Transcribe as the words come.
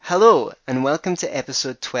Hello, and welcome to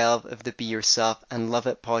episode 12 of the Be Yourself and Love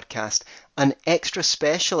It podcast, an extra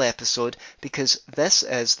special episode because this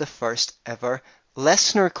is the first ever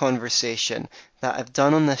listener conversation that I've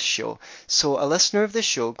done on this show. So, a listener of the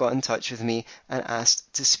show got in touch with me and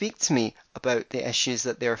asked to speak to me about the issues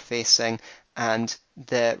that they're facing, and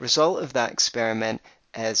the result of that experiment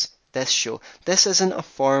is this show. This isn't a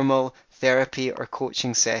formal therapy or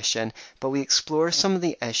coaching session, but we explore some of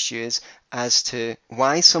the issues as to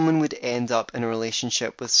why someone would end up in a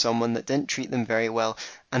relationship with someone that didn't treat them very well,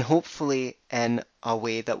 and hopefully in a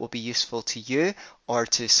way that will be useful to you or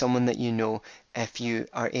to someone that you know if you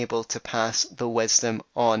are able to pass the wisdom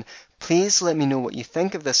on. Please let me know what you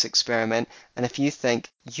think of this experiment, and if you think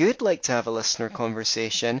you'd like to have a listener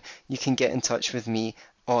conversation, you can get in touch with me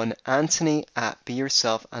on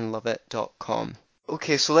anthony@beyourselfandloveit.com.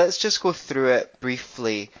 Okay, so let's just go through it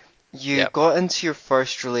briefly. You Yep. got into your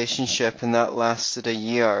first relationship and that lasted a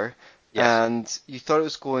year, Yes. and you thought it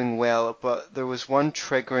was going well, but there was one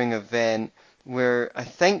triggering event where I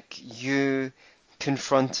think you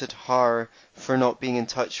confronted her for not being in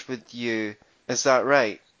touch with you. Is that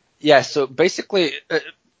right? Yeah. So basically,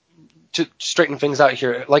 to straighten things out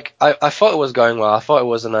here, like I thought it was going well. I thought it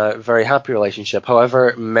was in a very happy relationship.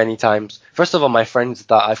 However, many times, first of all, my friends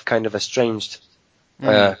that I've kind of estranged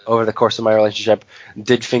Mm. over the course of my relationship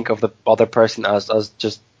did think of the other person as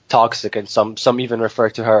just toxic, and some even refer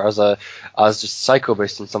to her as just psycho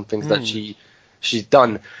based on some things that Mm. she's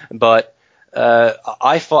done. But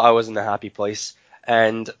I thought I was in a happy place,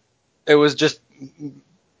 and it was just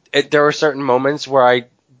there were certain moments where I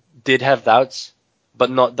did have doubts, but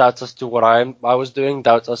not doubts as to what I was doing,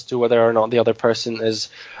 doubts as to whether or not the other person is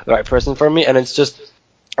the right person for me. And it's just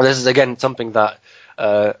this is again something that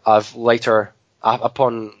I've later,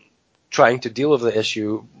 upon trying to deal with the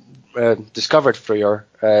issue, discovered through your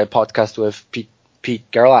podcast with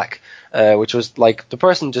Pete Gerlach, which was like the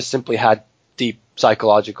person just simply had deep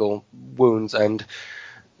psychological wounds, and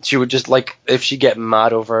she would just like if she get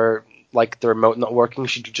mad over like the remote not working,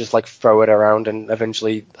 she'd just like throw it around, and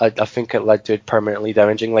eventually I think it led to it permanently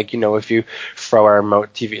damaging. Like, if you throw a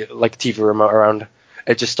remote TV remote around,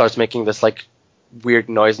 it just starts making this like weird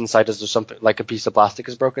noise inside as though something like a piece of plastic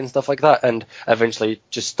is broken and stuff like that, and eventually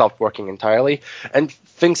just stopped working entirely, and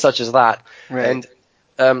things such as that. Right. And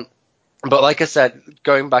um, but like I said,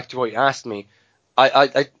 going back to what you asked me,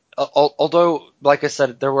 although, like I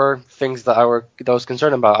said, there were things that I was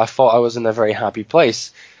concerned about. I thought I was in a very happy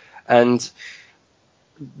place, and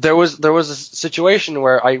there was a situation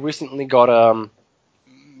where I recently got a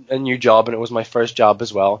new job, and it was my first job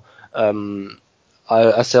as well.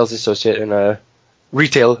 A sales associate in a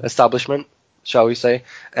retail establishment, shall we say?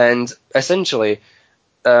 And essentially,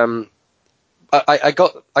 um, I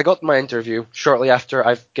got my interview shortly after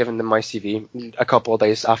I've given them my CV, a couple of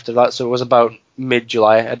days after that, so it was about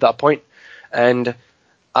mid-July at that point. And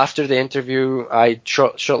after the interview,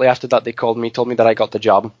 shortly after that they called me, told me that I got the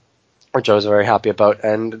job, which I was very happy about,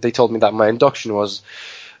 and they told me that my induction was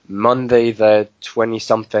Monday the 20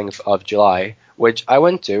 something of July, which I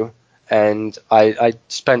went to, and I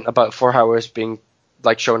spent about 4 hours being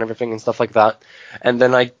like shown everything and stuff like that, and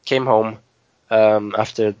then I came home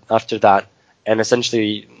after that, and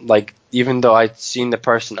essentially, like, even though I'd seen the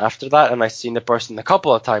person after that, and I'd seen the person a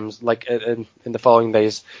couple of times, like in the following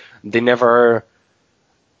days, they never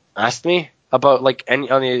asked me about like any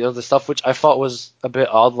other stuff, which I thought was a bit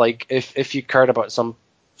odd. Like, if you cared about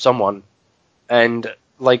someone, and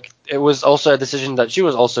like it was also a decision that she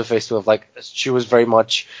was also faced with. Like, she was very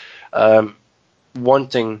much um,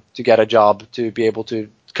 wanting to get a job to be able to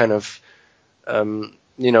kind of um,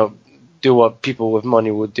 you know do what people with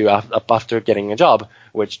money would do after getting a job,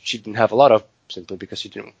 which she didn't have a lot of, simply because she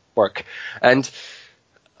didn't work. And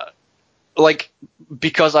like,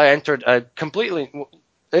 because I entered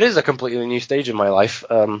it is a completely new stage in my life.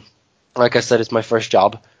 Like I said, it's my first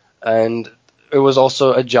job, and it was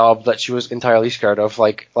also a job that she was entirely scared of.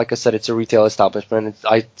 Like I said, it's a retail establishment.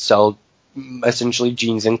 I sell essentially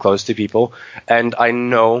jeans and clothes to people, and I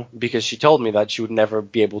know, because she told me, that she would never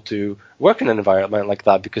be able to work in an environment like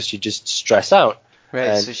that because she'd just stress out. Right,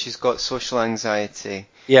 And so she's got social anxiety.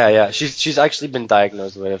 yeah, she's actually been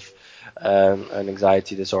diagnosed with an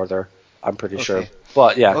anxiety disorder, I'm pretty sure. Okay.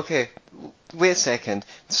 But yeah. Okay, wait a second.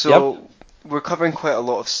 Yep. So we're covering quite a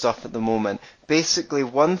lot of stuff at the moment. Basically,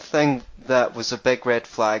 one thing that was a big red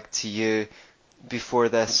flag to you before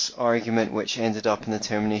this argument, which ended up in the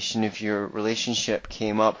termination of your relationship,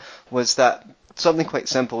 came up, was that something quite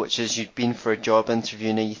simple, which is you'd been for a job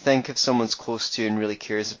interview. Now, you think if someone's close to you and really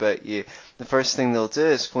cares about you, the first thing they'll do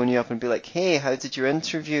is phone you up and be like, "Hey, how did your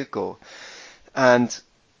interview go?" And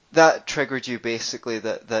that triggered you basically,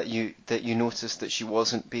 that you noticed that she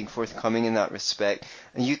wasn't being forthcoming in that respect,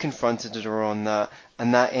 and you confronted her on that,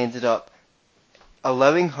 and that ended up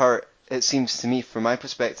allowing her, it seems to me, from my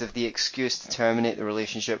perspective, the excuse to terminate the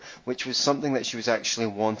relationship, which was something that she was actually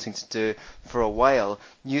wanting to do for a while.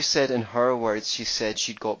 You said in her words, she said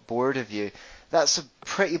she'd got bored of you. That's a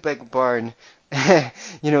pretty big burn.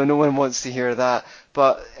 No one wants to hear that.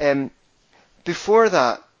 But before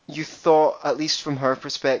that, you thought, at least from her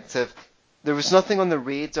perspective, there was nothing on the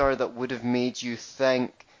radar that would have made you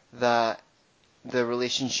think that the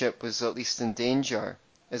relationship was at least in danger.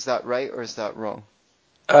 Is that right, or is that wrong?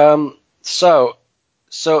 So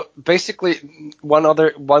basically, one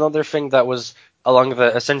other thing that was along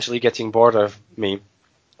the essentially getting bored of me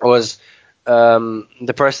was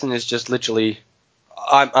the person is just literally.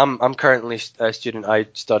 I'm currently a student. I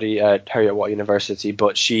study at Heriot-Watt University,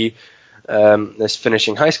 but she is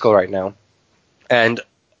finishing high school right now, and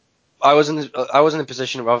I was in a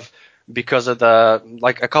position of, because of the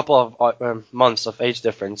like a couple of months of age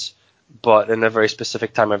difference, but in a very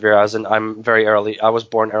specific time of year. As in, I'm very early. I was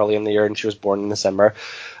born early in the year, and she was born in December.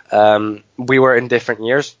 We were in different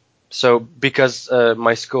years, so because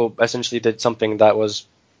my school essentially did something that was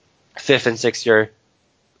fifth and sixth year,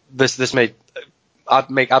 this made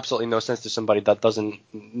make absolutely no sense to somebody that doesn't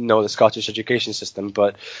know the Scottish education system.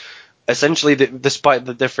 But essentially, despite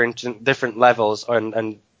the different levels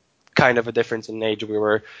and kind of a difference in age, we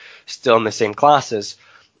were still in the same classes,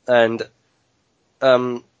 and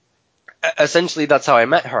essentially that's how I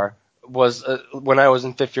met her. Was when I was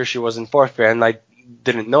in fifth year, she was in fourth year, and I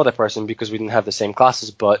didn't know the person because we didn't have the same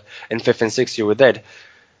classes. But in fifth and sixth year, we did.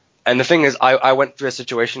 And the thing is, I went through a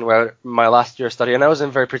situation where my last year of study, and I was in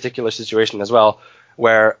a very particular situation as well,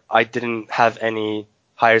 where I didn't have any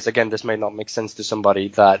hires. Again, this may not make sense to somebody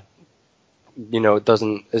that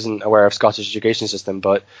isn't aware of Scottish education system,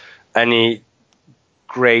 but any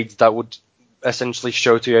grades that would essentially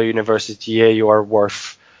show to a university you are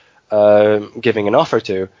worth giving an offer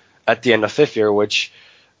to at the end of fifth year, which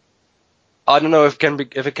I don't know if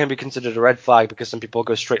it can be considered a red flag, because some people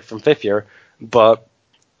go straight from fifth year, but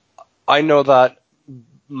I know that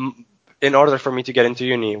in order for me to get into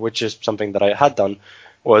uni, which is something that I had done,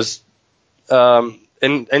 was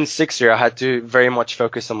in sixth year I had to very much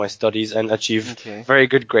focus on my studies and achieve very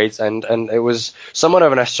good grades, and it was somewhat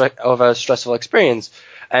of a stressful experience.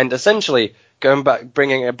 And essentially,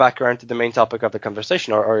 bringing it back around to the main topic of the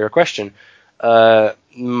conversation, or your question, my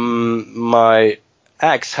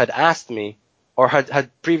ex had asked me, or had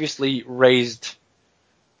previously raised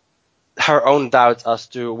her own doubts as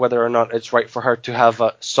to whether or not it's right for her to have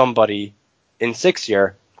somebody in sixth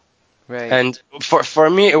year. Right. And for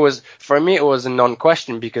me it was a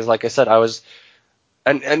non-question, because, like I said, I was,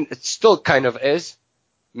 and it still kind of is.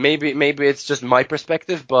 Maybe it's just my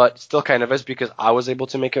perspective, but still kind of is, because I was able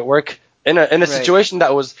to make it work in a situation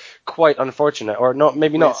that was quite unfortunate, or not,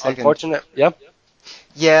 maybe not unfortunate. Yeah.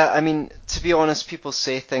 Yeah, I mean, to be honest, people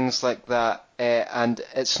say things like that, and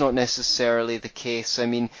it's not necessarily the case. I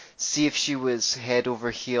mean, see if she was head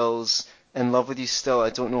over heels in love with you still. I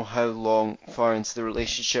don't know how far into the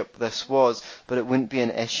relationship this was, but it wouldn't be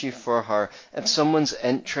an issue for her. If someone's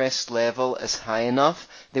interest level is high enough,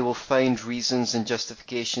 they will find reasons and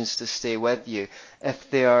justifications to stay with you.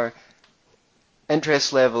 If their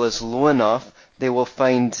interest level is low enough, they will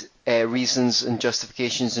find reasons and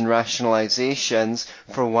justifications and rationalizations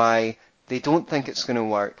for why they don't think it's going to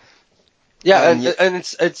work. Yeah, and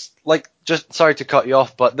it's like, just sorry to cut you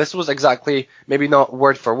off, but this was exactly, maybe not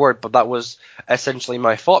word for word, but that was essentially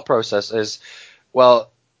my thought process. Is, well,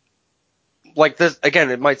 like this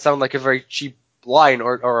again, it might sound like a very cheap line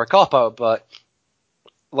or a cop out, but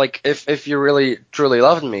like if you really truly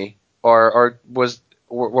loved me, or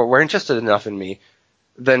were interested enough in me,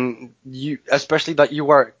 then you, especially that you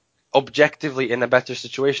were objectively in a better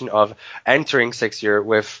situation of entering sixth year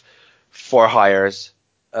with 4 hires,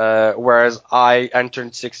 whereas I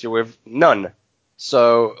entered sixth year with none.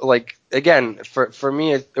 So, like, again, for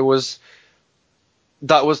me, it was,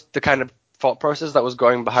 that was the kind of thought process that was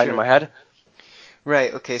going behind in my head.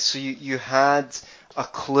 Right, okay, so you had a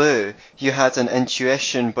clue, you had an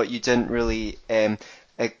intuition, but you didn't really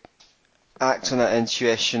act on that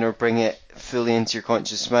intuition or bring it fully into your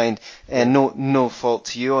conscious mind. And no fault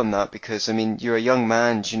to you on that, because I mean, you're a young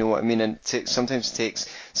man, do you know what I mean? And sometimes it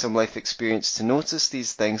takes some life experience to notice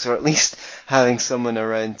these things, or at least having someone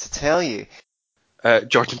around to tell you.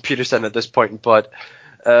 Jordan Peterson at this point, but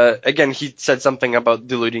again, he said something about not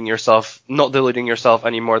deluding yourself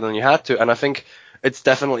any more than you had to, and I think I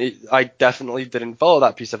definitely didn't follow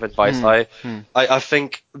that piece of advice. I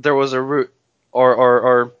think there was a route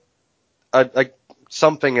or a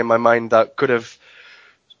something in my mind that could have,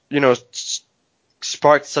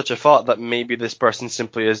 sparked such a thought that maybe this person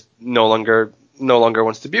simply is no longer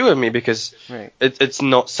wants to be with me, because Right. it's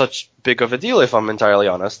not such big of a deal, if I'm entirely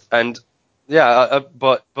honest. And yeah,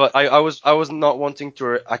 but I was not wanting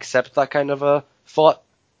to accept that kind of a thought.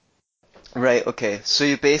 Right, okay. So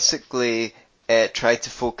you basically tried to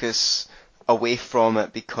focus away from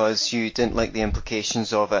it because you didn't like the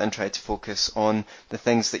implications of it and tried to focus on the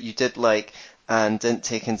things that you did like and didn't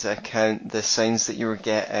take into account the signs that you were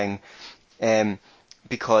getting,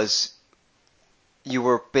 because you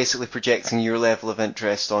were basically projecting your level of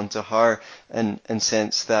interest onto her in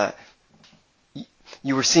sense that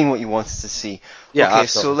you were seeing what you wanted to see. Yeah, Okay,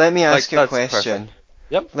 so absolutely. let me Like, ask you a that's question. perfect.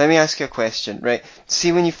 Yep. Let me ask you a question, right?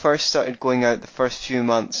 See, when you first started going out the first few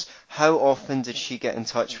months, how often did she get in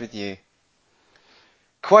touch with you?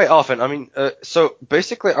 Quite often. I mean, so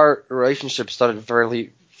basically our relationship started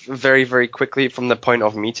very, very, very quickly from the point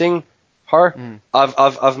of meeting her. Mm.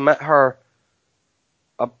 I've met her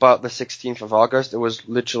about the 16th of August. It was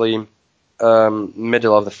literally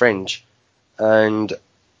middle of the fringe, and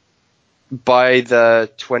by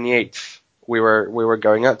the 28th we were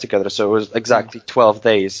going out together. So it was exactly 12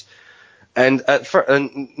 days. And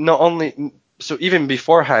and not only so, even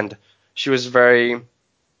beforehand, she was very,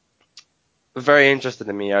 very interested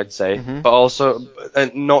in me, I'd say, Mm-hmm. but also,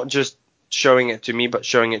 and not just showing it to me, but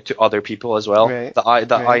showing it to other people as well, Right. that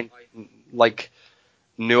Right. I like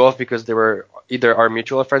knew of, because they were either our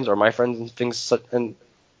mutual friends or my friends and things and Yeah.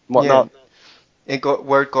 whatnot.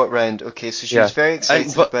 Word got round. Okay, so she was Yeah, very and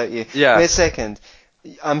excited but about you. yeah, Wait a second.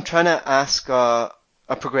 I'm trying to ask a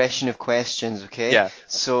progression of questions, okay? yeah,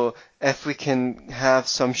 So if we can have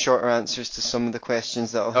some shorter answers to some of the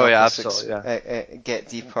questions that will oh help yeah, us absolutely, yeah. get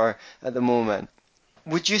deeper at the moment.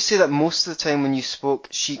 Would you say that most of the time when you spoke,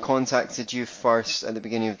 she contacted you first at the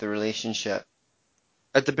beginning of the relationship?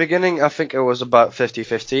 At the beginning, I think it was about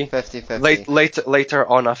 50-50. 50-50. Later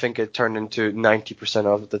on, I think it turned into 90%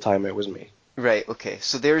 of the time it was me. Right, okay.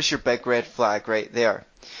 So there's your big red flag right there.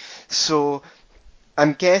 So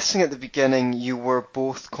I'm guessing at the beginning you were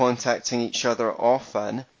both contacting each other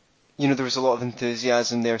often. You know, there was a lot of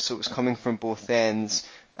enthusiasm there, so it was coming from both ends.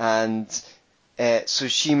 And so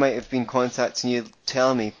she might have been contacting you,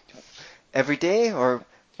 tell me, every day or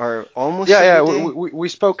almost Yeah, yeah, every day? we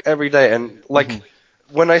spoke every day, and Hmm. like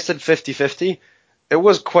when I said 50-50, it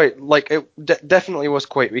was quite like definitely was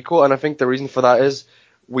quite equal, and I think the reason for that is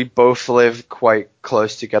we both live quite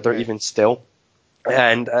close together Right. even still,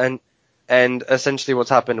 and essentially what's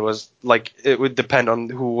happened was, like, it would depend on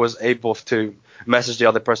who was able to message the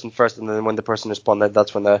other person first, and then when the person responded,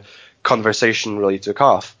 that's when the conversation really took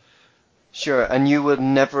off. Sure, and you would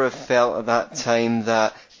never have felt at that time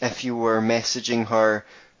that if you were messaging her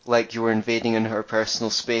like you were invading in her personal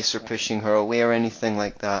space or pushing her away or anything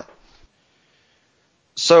like that.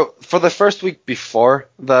 So for the first week before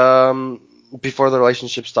the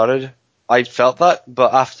relationship started, I felt that,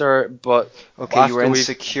 but Okay, you were after we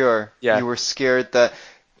insecure. yeah. You were scared that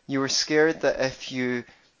if you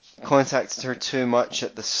contacted her too much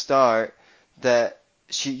at the start, that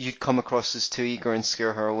you'd come across as too eager and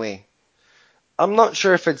scare her away. I'm not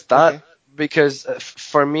sure if it's that, Okay. because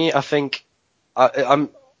for me, I think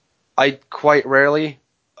I quite rarely,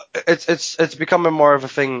 it's becoming more of a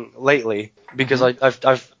thing lately, because Mhm.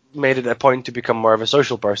 I've made it a point to become more of a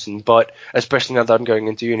social person, but especially now that I'm going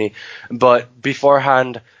into uni. But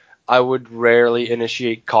beforehand, I would rarely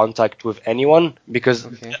initiate contact with anyone,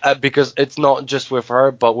 Okay. because it's not just with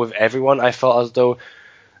her, but with everyone. I felt as though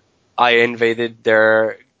I invaded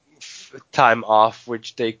their time off,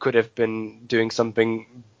 which they could have been doing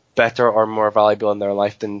something better or more valuable in their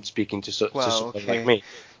life than speaking to Wow, someone like okay. me.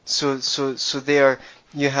 So there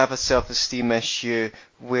you have a self-esteem issue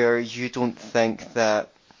where you don't think that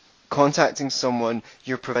contacting someone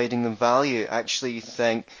you're providing them value. Actually, you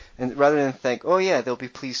think, and rather than think, oh yeah, they'll be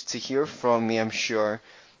pleased to hear from me, I'm sure,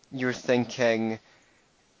 you're thinking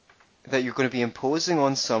that you're going to be imposing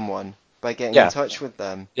on someone by getting in Yeah, touch with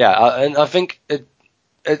them. yeah, and I think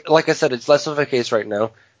like I said, it's less of a case right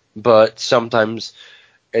now, but sometimes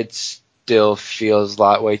it still feels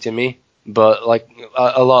that way to me. But like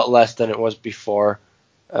a lot less than it was before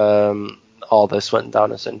all this went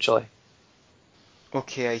down, essentially.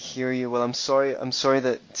 Okay, I hear you. Well, I'm sorry. I'm sorry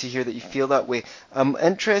that to hear that you feel that way. I'm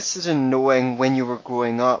interested in knowing when you were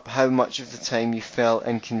growing up, how much of the time you felt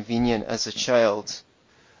inconvenient as a child.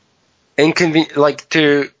 Inconvenient, like,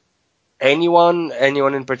 to anyone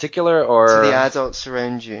in particular, To the or adults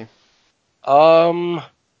around you. um,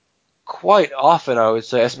 quite often, I would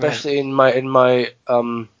say, Right. especially in my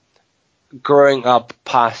growing up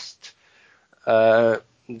past uh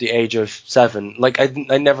the age of 7. Like I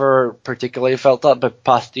never particularly felt that, but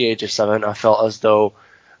past the age of 7, I felt as though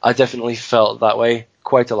I definitely felt that way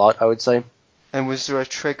quite a lot, I would say. And was there a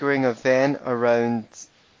triggering event around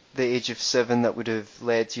the age of 7 that would have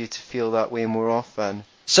led you to feel that way more often?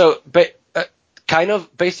 So, kind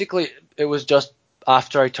of basically, it was just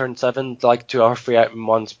after I turned 7, like 2 or 3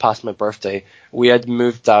 months past my birthday. We had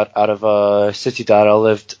moved out of a city that I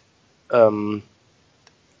lived.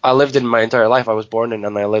 I lived in my entire life. I was born in,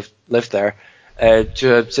 and I lived there,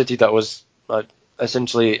 to a city that was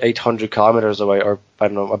essentially 800 kilometers away, or I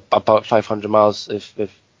don't know, about 500 miles, if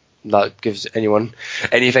that gives anyone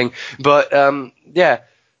anything. But yeah,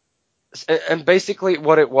 and basically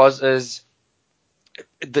what it was is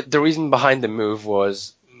the reason behind the move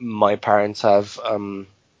was my parents have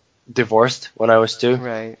divorced when I was 2,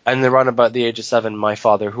 Right. and around about the age of 7, my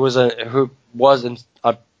father, who was in,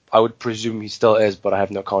 I would presume he still is, but I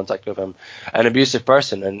have no contact with him, an abusive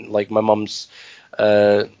person, and like my mom's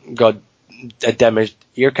got a damaged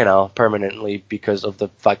ear canal permanently because of the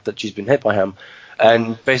fact that she's been hit by him,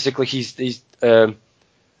 and basically he's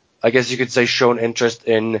I guess you could say shown interest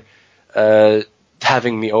in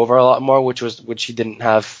having me over a lot more, which he didn't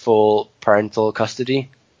have full parental custody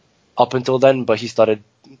up until then, but he started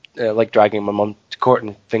like dragging my mom to court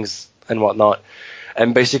and things and whatnot.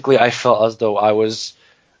 And basically, I felt as though I was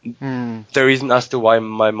the reason as to why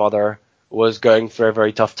my mother was going through a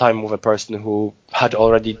very tough time with a person who had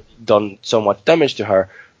already done so much damage to her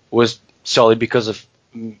was solely because of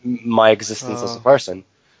my existence as a person.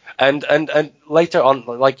 And later on,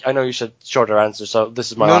 like, I know you said shorter answer, so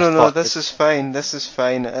this is my last No. thought. This is fine. This is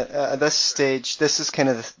fine. At this stage, this is kind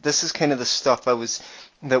of the stuff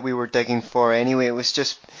that we were digging for anyway. It was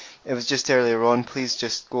just earlier on. Please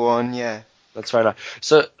just go on. Yeah. That's fair enough.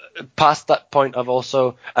 So past that point, I've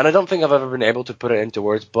also, and I don't think I've ever been able to put it into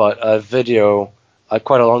words, but a video,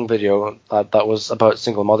 quite a long video that was about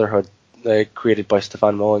single motherhood, created by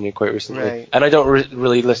Stefan Molyneux quite recently. Right. And I don't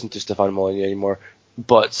really listen to Stefan Molyneux anymore,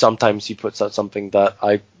 but sometimes he puts out something that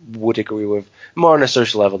I would agree with, more on a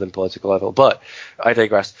social level than political level. But I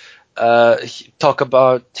digress. He talks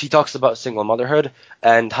about single motherhood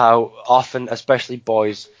and how often, especially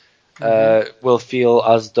boys, will feel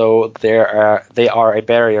as though they are a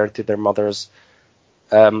barrier to their mother's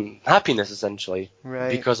happiness, essentially, Right.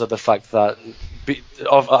 because of the fact that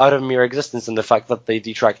out of mere existence, and the fact that they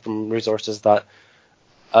detract from resources that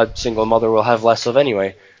a single mother will have less of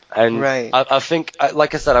anyway. And Right. I think,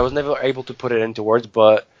 like I said, I was never able to put it into words,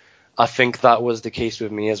 but I think that was the case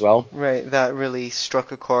with me as well. Right, that really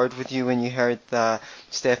struck a chord with you when you heard the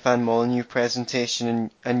Stefan Molyneux presentation,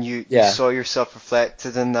 and you Yeah. saw yourself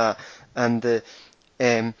reflected in that, and the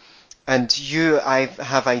um, and I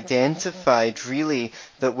have identified really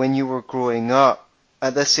that when you were growing up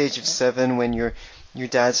at this age of 7, when your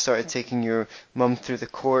dad started taking your mum through the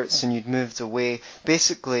courts and you'd moved away,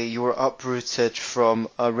 basically you were uprooted from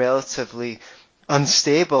a relatively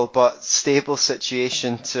unstable but stable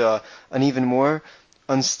situation to an even more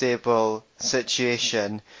unstable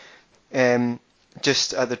situation, um,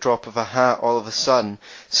 just at the drop of a hat all of a sudden.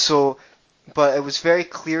 So, but it was very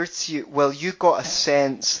clear to you, well, you got a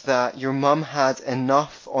sense that your mum had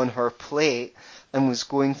enough on her plate and was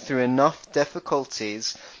going through enough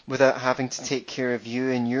difficulties without having to take care of you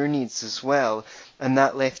and your needs as well, and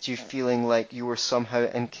that left you feeling like you were somehow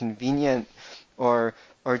inconvenient or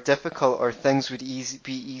or difficult, or things would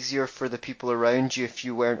be easier for the people around you if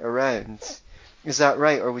you weren't around. Is that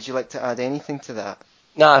right, or would you like to add anything to that?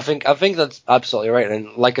 No, I think that's absolutely right.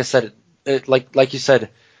 And like I said, like you said,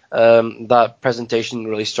 that presentation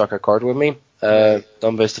really struck a chord with me, Right.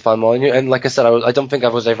 done by Stefan Molyneux. And like I said, I don't think I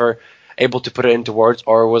was ever able to put it into words,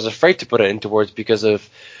 or was afraid to put it into words, because of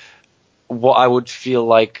what I would feel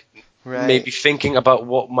like, Right. maybe thinking about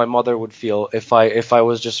what my mother would feel if I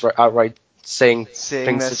was just outright saying Saying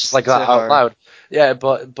things such as this like that to out her. loud. Yeah,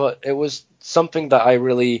 but it was something that I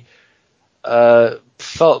really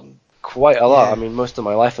felt quite a lot. I Yeah. mean, most of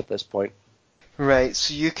my life at this point. Right.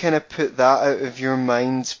 So you kind of put that out of your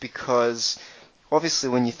mind because obviously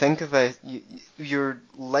when you think of it, you're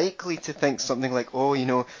likely to think something like, oh,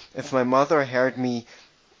 if my mother heard me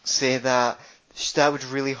say that, that would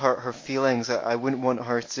really hurt her feelings. I wouldn't want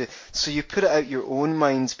her to. So you put it out your own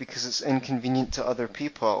mind because it's inconvenient to other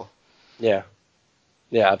people. Yeah,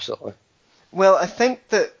 yeah, absolutely. Well, I think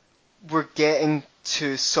that we're getting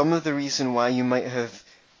to some of the reason why you might have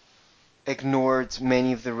ignored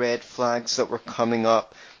many of the red flags that were coming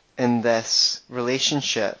up in this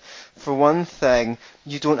relationship. For one thing,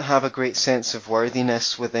 you don't have a great sense of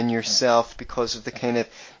worthiness within yourself because of the kind of,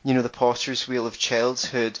 the potter's wheel of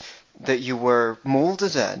childhood that you were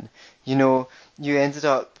molded in. You know, you ended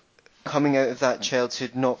up coming out of that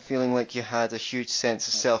childhood not feeling like you had a huge sense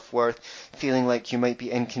of self-worth, feeling like you might be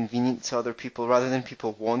inconvenient to other people. Rather than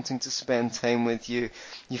people wanting to spend time with you,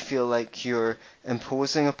 you feel like you're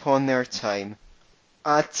imposing upon their time.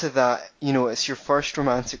 Add to that, it's your first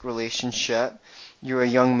romantic relationship. You're a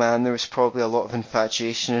young man, there was probably a lot of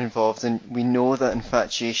infatuation involved, and we know that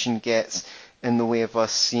infatuation gets in the way of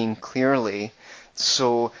us seeing clearly.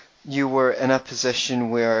 So you were in a position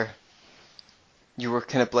where you were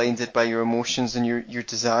kind of blinded by your emotions and your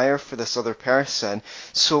desire for this other person.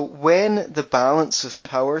 So when the balance of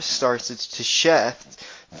power started to shift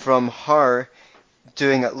from her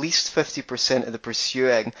doing at least 50% of the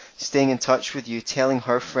pursuing, staying in touch with you, telling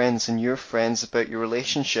her friends and your friends about your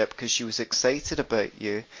relationship because she was excited about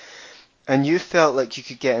you, and you felt like you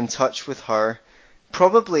could get in touch with her,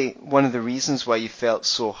 probably one of the reasons why you fell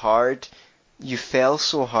so hard,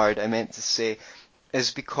 I meant to say,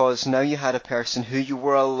 is because now you had a person who you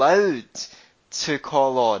were allowed to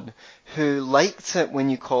call on, who liked it when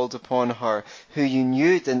you called upon her, who you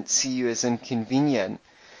knew didn't see you as inconvenient.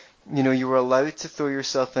 You were allowed to throw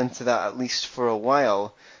yourself into that at least for a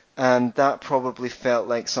while, and that probably felt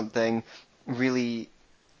like something really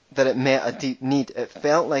that it met a deep need. It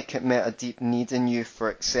felt like it met a deep need in you for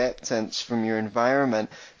acceptance from your environment,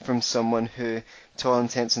 from someone who, to all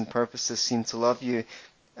intents and purposes, seemed to love you,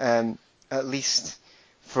 at least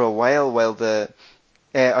for a while the...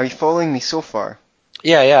 are you following me so far?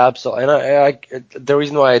 Yeah, absolutely. And the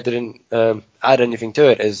reason why I didn't add anything to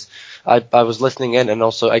it is I was listening in and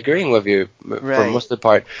also agreeing with you for most of the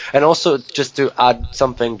part. And also, just to add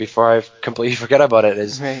something before I completely forget about it,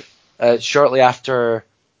 is shortly after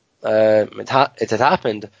it had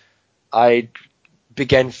happened, I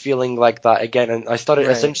began feeling like that again. And I started,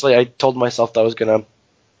 essentially, I told myself that I was going to,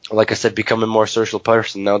 like I said, become a more social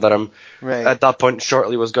person now that I'm, at that point,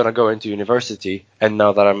 shortly was going to go into university, and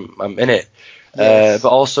now that I'm in it. But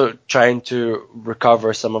also trying to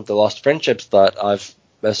recover some of the lost friendships that I've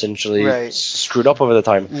essentially screwed up over the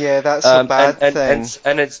time. Yeah, that's a bad thing.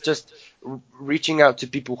 And it's just reaching out to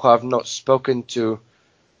people who I've not spoken to,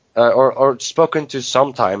 or spoken to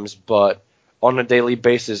sometimes, but on a daily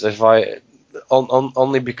basis, if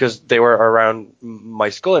only because they were around my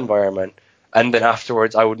school environment, and then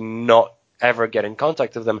afterwards I would not ever get in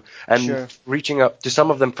contact with them, and reaching out to some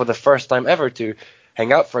of them for the first time ever to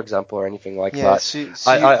hang out, for example, or anything like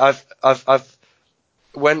that. I've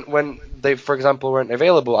when they, for example, weren't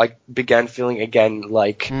available, I began feeling again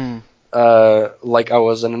like I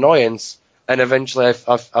was an annoyance, and eventually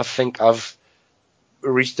I think I've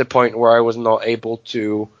reached a point where I was not able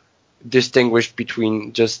to distinguish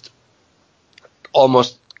between just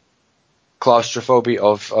almost claustrophobia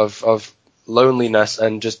of loneliness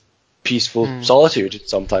and just peaceful solitude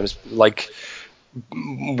sometimes, like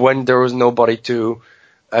when there was nobody to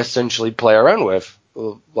essentially play around with.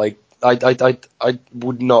 Like I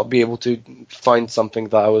would not be able to find something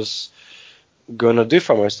that I was gonna do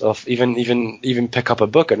for myself, even pick up a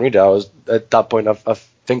book and read it. I was at that point I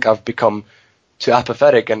think I've become too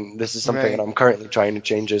apathetic, and this is something that I'm currently trying to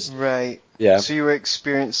change. Yeah. So you were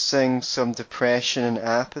experiencing some depression and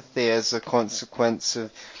apathy as a consequence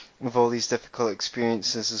of all these difficult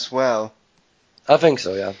experiences as well. I think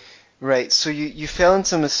so, yeah. Right, so you fell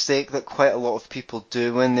into a mistake that quite a lot of people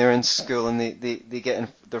do when they're in school and they get in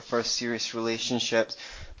their first serious relationships,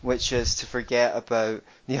 which is to forget about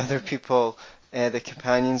the other people, the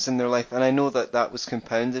companions in their life. And I know that that was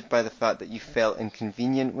compounded by the fact that you felt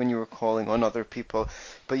inconvenient when you were calling on other people,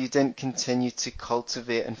 but you didn't continue to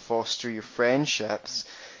cultivate and foster your friendships.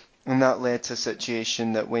 And that led to a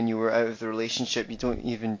situation that when you were out of the relationship, you don't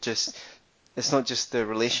even just... It's not just the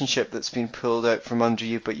relationship that's been pulled out from under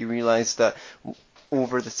you, but you realize that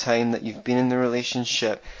over the time that you've been in the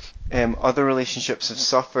relationship, other relationships have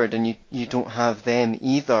suffered, and you don't have them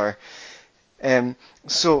either. Going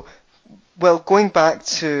back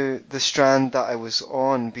to the strand that I was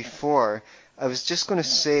on before, I was just going to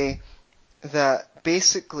say that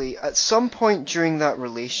basically at some point during that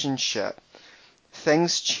relationship,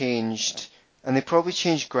 things changed, and they probably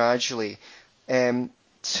changed gradually,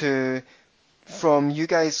 from you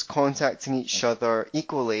guys contacting each other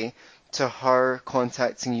equally to her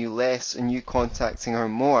contacting you less and you contacting her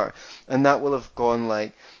more. And that will have gone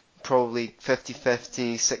like probably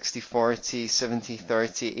 50-50, 60-40,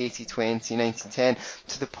 70-30, 80-20, 90-10,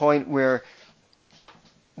 to the point where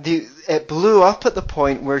it blew up at the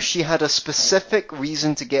point where she had a specific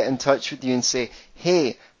reason to get in touch with you and say,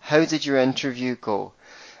 hey, how did your interview go?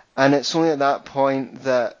 And it's only at that point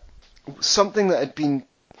that something that had been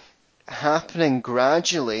happening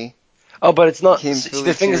gradually. Oh, but it's not.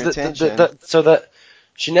 The thing is that so that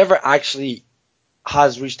she never actually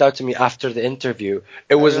has reached out to me after the interview.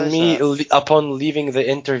 It I was realize me that. upon leaving the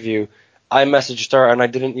interview. I messaged her and I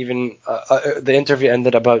didn't even. The interview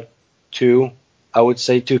ended about 2, I would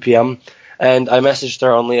say 2 p.m. And I messaged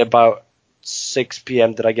her only about 6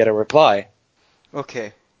 p.m. Did I get a reply?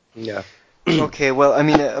 Okay. Yeah. Okay, well, I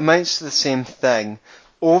mean, it amounts to the same thing.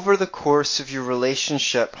 Over the course of your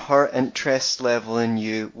relationship, her interest level in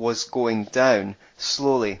you was going down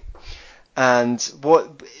slowly. And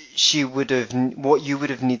what you would have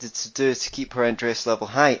needed to do to keep her interest level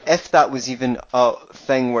high, if that was even a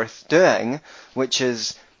thing worth doing, which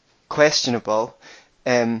is questionable,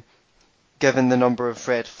 um, given the number of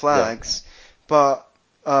red Yeah. flags. But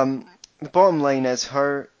the bottom line is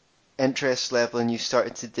her interest level in you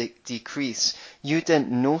started to decrease. You didn't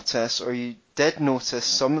notice, or you did notice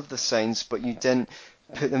some of the signs, but you didn't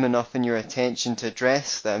put them enough in your attention to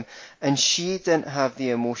address them. And she didn't have the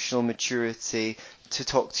emotional maturity to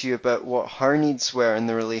talk to you about what her needs were in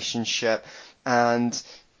the relationship and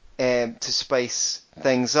to spice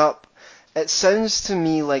things up. It sounds to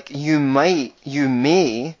me like you may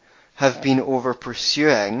have been over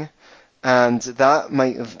pursuing, and that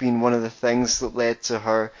might have been one of the things that led to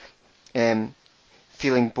her um,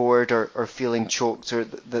 feeling bored or feeling choked, or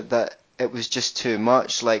that it was just too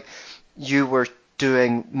much. Like you were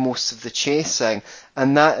doing most of the chasing,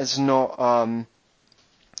 and that is not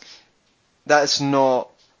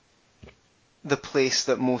the place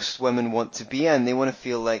that most women want to be in. They want to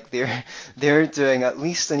feel like they're doing at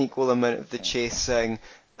least an equal amount of the chasing.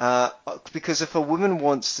 Because if a woman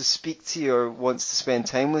wants to speak to you or wants to spend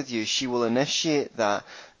time with you, she will initiate that.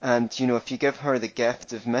 And if you give her the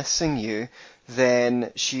gift of missing you,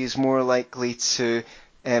 then she is more likely to,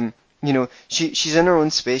 she's in her own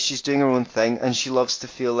space, she's doing her own thing, and she loves to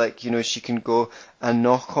feel like she can go and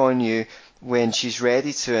knock on you when she's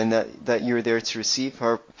ready to, and that you're there to receive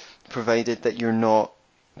her, provided that you're not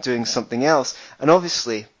doing something else. And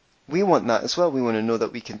obviously, we want that as well. We want to know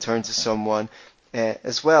that we can turn to someone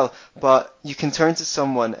as well. But you can turn to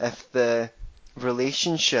someone if the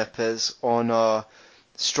relationship is on a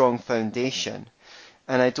strong foundation.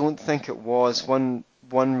 And I don't think it was. One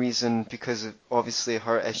reason, because of obviously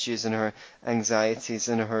her issues and her anxieties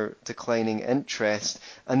and her declining interest,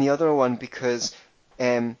 and the other one because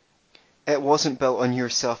it wasn't built on your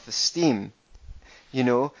self-esteem.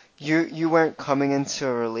 You weren't coming into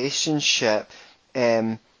a relationship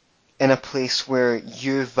in a place where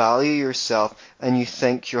you value yourself and you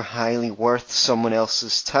think you're highly worth someone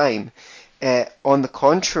else's time. On the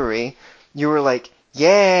contrary, you were like,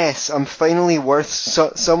 yes, I'm finally worth,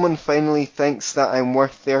 someone finally thinks that I'm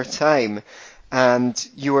worth their time. And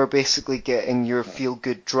you are basically getting your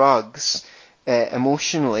feel-good drugs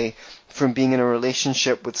emotionally from being in a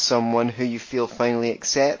relationship with someone who you feel finally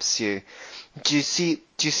accepts you. Do you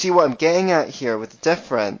see what I'm getting at here with the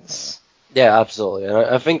difference? Yeah, absolutely. And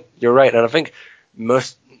I think you're right. And I think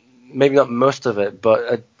most, maybe not most of it, but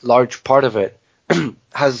a large part of it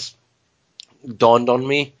has dawned on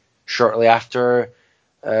me shortly after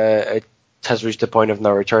it has reached a point of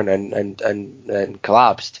no return and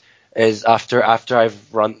collapsed. Is after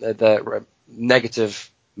I've run the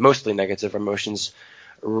negative, mostly negative emotions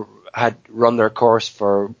had run their course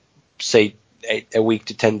for, say, a week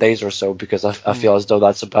to 10 days or so, because I feel as though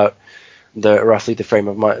that's about roughly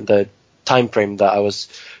the time frame that I was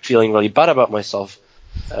feeling really bad about myself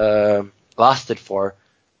lasted for,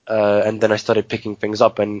 and then I started picking things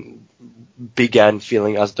up and began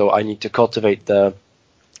feeling as though I need to cultivate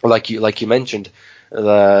like you mentioned,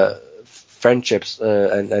 the friendships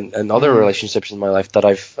and other relationships in my life that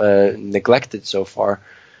I've neglected so far,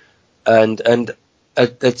 and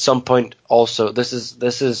at some point also, this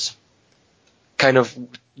is kind of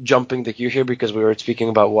jumping the queue here, because we were speaking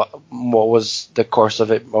about what was the course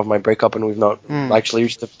of my breakup, and we've not actually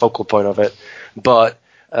reached the focal point of it. But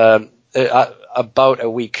about a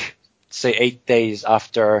week, say 8 days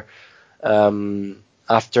after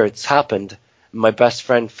it's happened, my best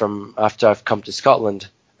friend from after I've come to Scotland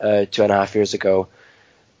 2.5 years ago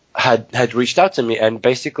had reached out to me, and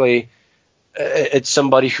basically it's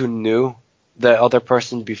somebody who knew the other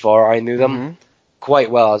person before I knew them quite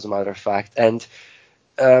well, as a matter of fact, and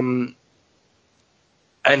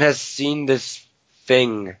has seen this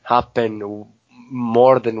thing happen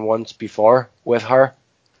more than once before with her.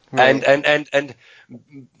 Right. And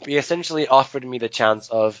he essentially offered me the chance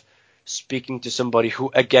of speaking to somebody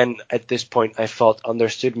who, again, at this point, I felt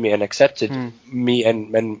understood me and accepted me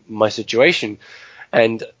and my situation.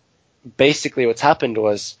 And basically what's happened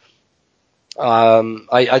was,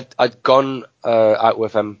 I'd gone out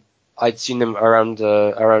with him. I'd seen him around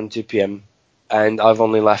 2 p.m. and I've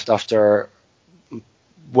only left after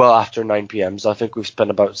well after 9 p.m. So I think we've spent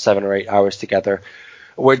about 7 or 8 hours together,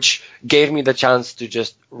 which gave me the chance to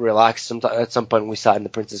just relax. At some point, we sat in the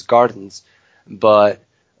Princess Gardens, but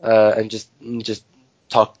and just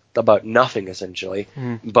talked about nothing essentially.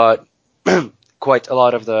 But quite a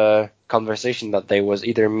lot of the conversation that day was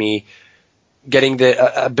either me getting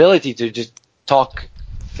the ability to just talk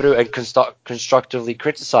through and constructively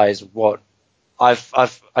criticize what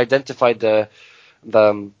I've identified the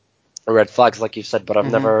red flags, like you said, but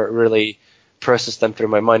I've never really processed them through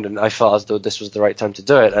my mind, and I felt as though this was the right time to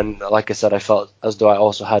do it. And like I said, I felt as though I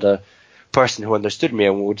also had a person who understood me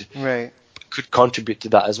and could contribute to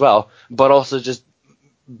that as well, but also just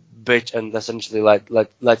bitch and essentially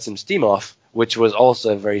let some steam off, which was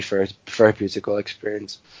also a very therapeutical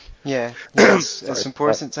experience. Yeah, yes, it's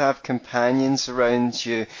important to have companions around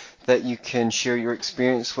you that you can share your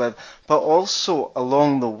experience with, but also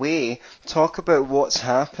along the way, talk about what's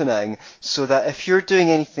happening so that if you're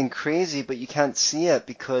doing anything crazy but you can't see it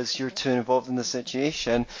because you're too involved in the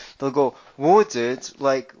situation, they'll go, whoa dude,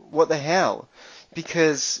 like, what the hell?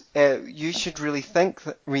 Because you should really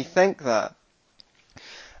rethink that.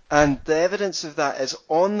 And the evidence of that is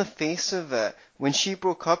on the face of it. When she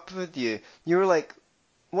broke up with you, you were like,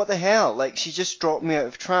 what the hell? Like, she just dropped me out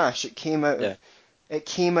of trash. It came out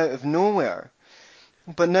of nowhere.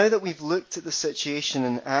 But now that we've looked at the situation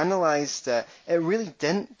and analysed it, it really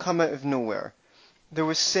didn't come out of nowhere. There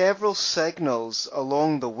were several signals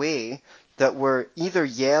along the way that were either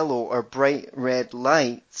yellow or bright red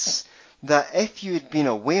lights that if you had been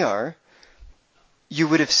aware, you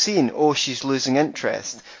would have seen, oh, she's losing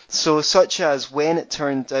interest. So such as when it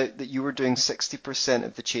turned out that you were doing 60%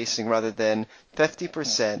 of the chasing rather than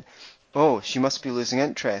 50%, oh, she must be losing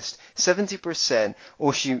interest. 70%,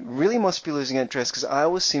 oh, she really must be losing interest because I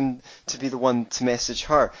always seem to be the one to message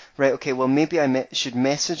her. Right, okay, well maybe I should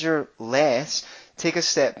message her less, take a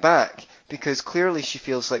step back, because clearly she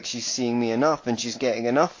feels like she's seeing me enough and she's getting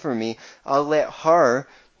enough for me. I'll let her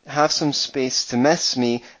have some space to miss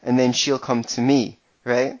me and then she'll come to me.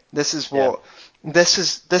 Right? This is what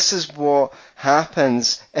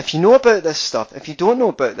happens if you know about this stuff. If you don't know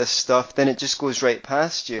about this stuff, then it just goes right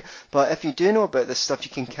past you. But if you do know about this stuff, you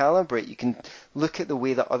can calibrate. You can look at the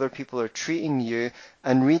way that other people are treating you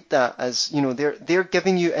and read that as, you know, they're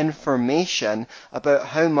giving you information about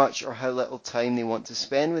how much or how little time they want to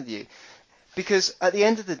spend with you. Because at the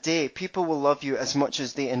end of the day, people will love you as much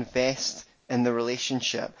as they invest in the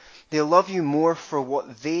relationship. They'll love you more for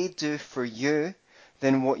what they do for you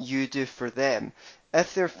than what you do for them.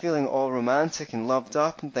 If they're feeling all romantic and loved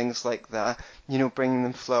up and things like that, you know, bringing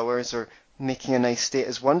them flowers or making a nice date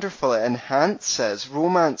is wonderful. It enhances,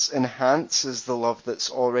 romance enhances the love that's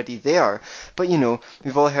already there. But you know,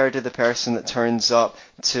 we've all heard of the person that turns up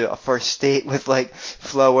to a first date with like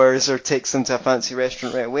flowers or takes them to a fancy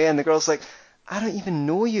restaurant right away and the girl's like, I don't even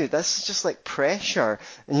know you. This is just like pressure.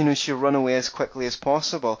 And, you know, she'll run away as quickly as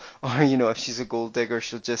possible. Or, you know, if she's a gold digger,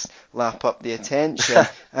 she'll just lap up the attention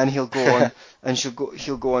and he'll go on and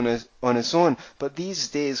he'll go on his own. But these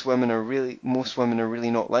days, most women are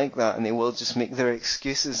really not like that and they will just make their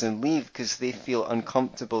excuses and leave because they feel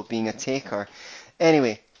uncomfortable being a taker.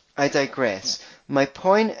 Anyway, I digress. My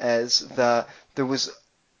point is that there was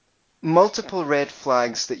multiple red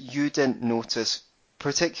flags that you didn't notice,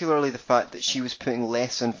 particularly the fact that she was putting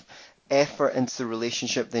less effort into the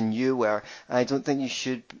relationship than you were. I don't think you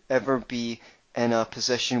should ever be in a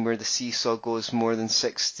position where the seesaw goes more than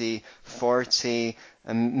 60-40,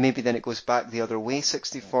 and maybe then it goes back the other way,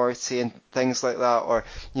 60-40, and things like that. Or,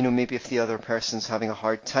 you know, maybe if the other person's having a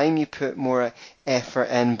hard time, you put more effort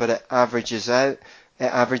in, but it averages out. It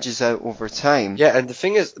averages out over time. Yeah, and the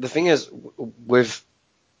thing is, with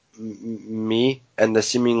me and the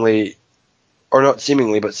seemingly, or not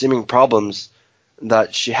seemingly, but seeming problems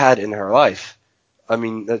that she had in her life. I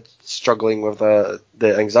mean, struggling with the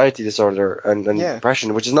anxiety disorder and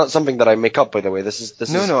depression, which is not something that I make up, by the way. This is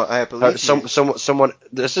no, I believe you. Someone.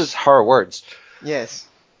 This is her words. Yes.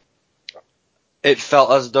 It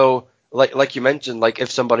felt as though, like you mentioned, like if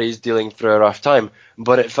somebody's dealing through a rough time,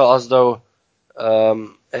 but it felt as though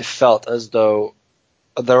the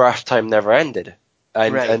rough time never ended,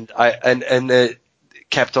 and it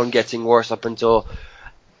kept on getting worse up until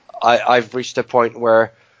I've reached a point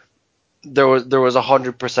where there was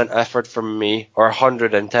 100% effort from me, or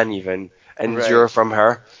 110 even, and 0 from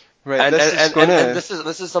her. Right. And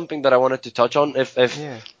this is something that I wanted to touch on if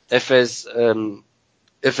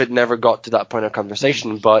it never got to that point of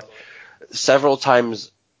conversation. But several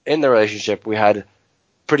times in the relationship we had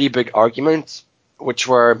pretty big arguments, which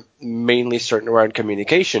were mainly centered around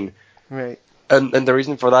communication. Right. And the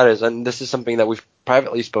reason for that is, and this is something that we've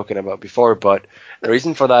privately spoken about before, but the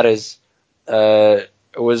reason for that is it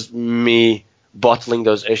was me bottling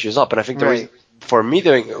those issues up. And I think the reason Right. for me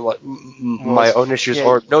doing my own issues Yeah,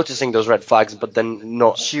 or noticing those red flags, but then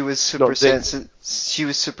she was super not doing. sensitive. She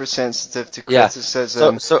was super sensitive to Yeah. So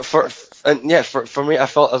criticism. so for and yeah, for me, I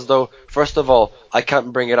felt as though first of all, I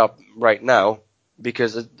can't bring it up right now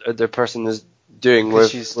because the person is doing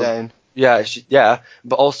Because she's with down. yeah, yeah,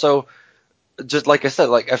 but also just like I said,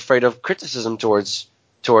 like afraid of criticism towards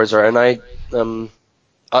her, and I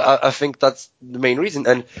think that's the main reason.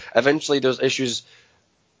 And eventually, those issues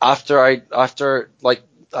after like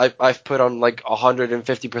I've put on like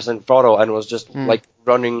 150% throttle and was just Hmm. like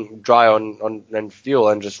running dry on fuel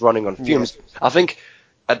and just running on Yeah. fumes. I think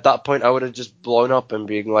at that point I would have just blown up and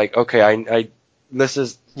being like, okay, I this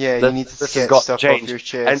is Yeah, you needed to this has get got to stuff off change, your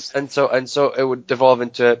chest. and so it would devolve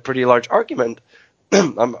into a pretty large argument.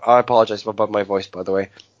 I apologize about my voice, by the way.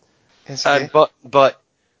 It's And okay. but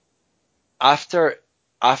after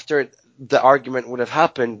after the argument would have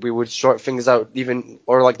happened, we would sort things out even,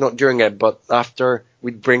 or like not during it, but after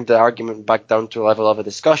we'd bring the argument back down to a level of a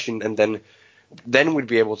discussion, and then we'd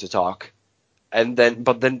be able to talk, and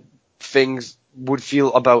then things would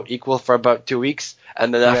feel about equal for about 2 weeks,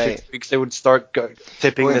 and then after Right. 2 weeks they would start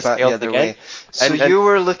tipping Going the back the scales other again, way. So and you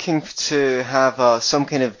were looking to have some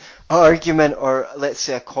kind of argument, or let's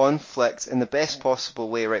say a conflict in the best possible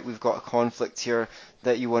way, right? We've got a conflict here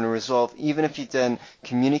that you want to resolve, even if you didn't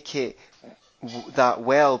communicate that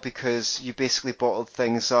well, because you basically bottled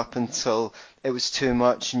things up until it was too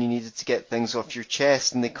much and you needed to get things off your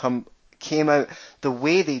chest, and they came out the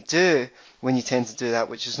way they do when you tend to do that,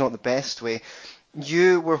 which is not the best way.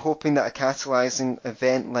 You were hoping that a catalyzing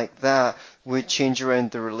event like that would change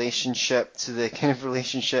around the relationship to the kind of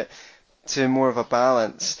relationship to more of a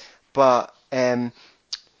balance, but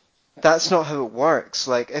that's not how it works.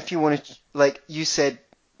 Like, if you want to, like you said,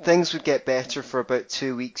 things would get better for about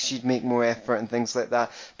 2 weeks, you'd make more effort and things like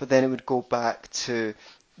that, but then it would go back to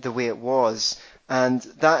the way it was. And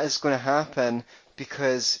that is going to happen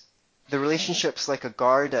because the relationship's like a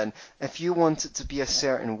garden. If you want it to be a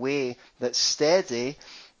certain way that's steady,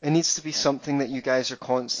 it needs to be something that you guys are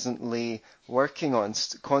constantly working on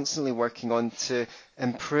to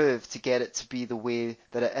improve, to get it to be the way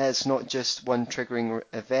that it is, not just one triggering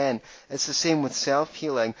event. It's the same with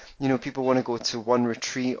self-healing. You know, people want to go to one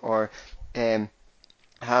retreat or um,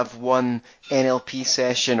 have one NLP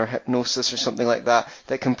session or hypnosis or something like that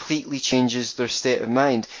that completely changes their state of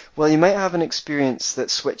mind. Well, you might have an experience that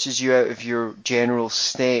switches you out of your general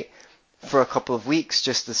state for a couple of weeks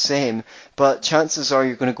just the same, but chances are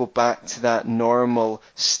you're going to go back to that normal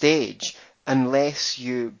stage unless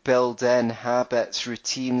you build in habits,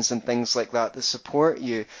 routines, and things like that that support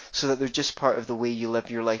you so that they're just part of the way you live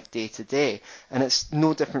your life day to day. And it's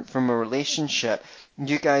no different from a relationship.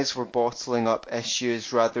 You guys were bottling up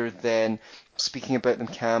issues rather than speaking about them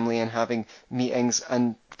calmly and having meetings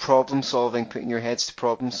and problem solving, putting your heads to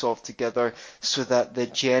problem solve together so that the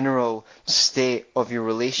general state of your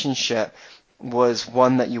relationship was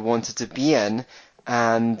one that you wanted to be in,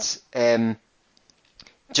 and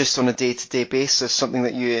just on a day-to-day basis, something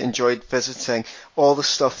that you enjoyed visiting. All the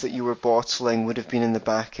stuff that you were bottling would have been in the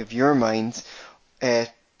back of your mind, uh,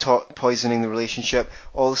 poisoning the relationship.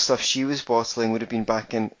 All the stuff she was bottling would have been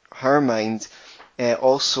back in her mind.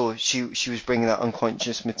 Also, she was bringing that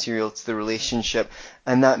unconscious material to the relationship,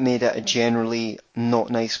 and that made it a generally not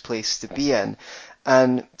nice place to be in.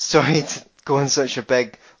 And sorry to go on such a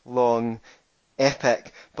big, long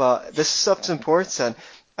epic, but this stuff's important.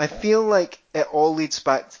 I feel like it all leads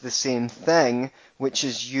back to the same thing, which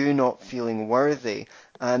is you not feeling worthy.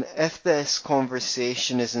 And if this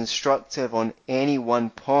conversation is instructive on any one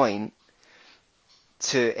point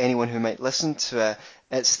to anyone who might listen to it,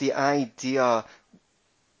 it's the idea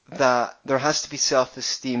that there has to be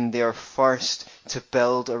self-esteem there first to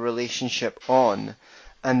build a relationship on,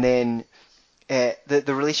 and then the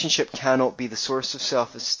relationship cannot be the source of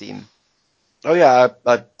self-esteem. oh yeah,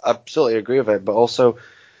 I absolutely agree with it, but also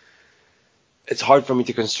it's hard for me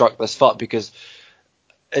to construct this thought because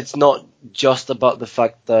it's not just about the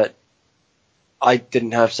fact that I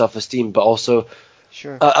didn't have self-esteem, but also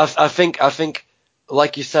Sure. I think,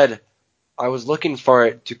 like you said, I was looking for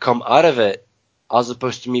it to come out of it as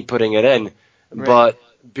opposed to me putting it in. Right. But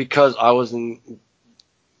because I wasn't,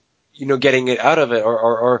 getting it out of it,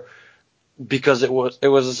 or because it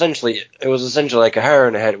was essentially like a hair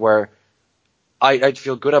in the head where I'd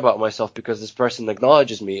feel good about myself because this person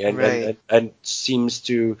acknowledges me and Right. seems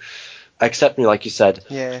to accept me, like you said.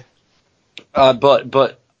 Yeah.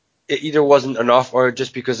 But it either wasn't enough or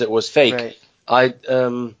just because it was fake. Right. I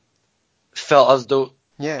felt as though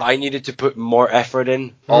Yeah. I needed to put more effort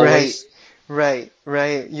in Right. always. Right.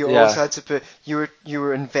 You always Yeah. had to put you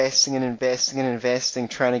were investing and investing and investing,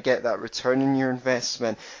 trying to get that return on your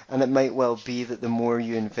investment. And it might well be that the more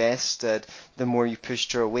you invested, the more you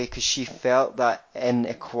pushed her away because she felt that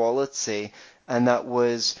inequality, and that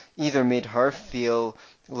was either made her feel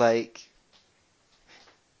like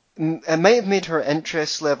it might have made her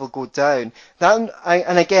interest level go down. And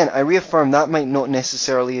again, I reaffirm that might not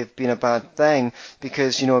necessarily have been a bad thing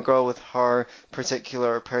because, a girl with her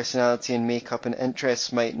particular personality and makeup and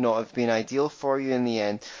interests might not have been ideal for you in the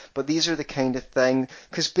end. But these are the kind of thing,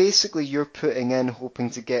 because basically you're putting in hoping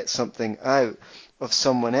to get something out of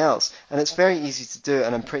someone else. And it's very easy to do,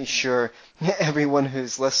 and I'm pretty sure everyone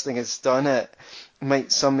who's listening has done it.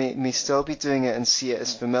 Some may still be doing it and see it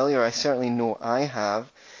as familiar. I certainly know I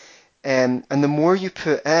have. And the more you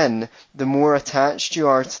put in, the more attached you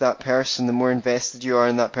are to that person, the more invested you are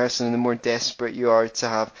in that person, and the more desperate you are to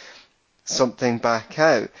have something back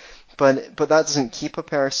out. But that doesn't keep a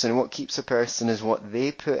person. What keeps a person is what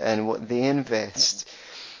they put in, what they invest.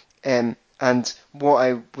 And what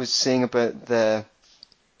I was saying about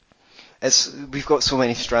we've got so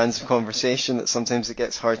many strands of conversation that sometimes it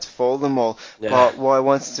gets hard to follow them all. Yeah. But what I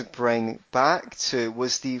wanted to bring back to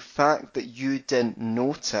was the fact that you didn't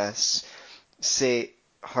notice, say,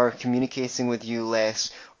 her communicating with you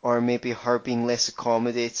less, or maybe her being less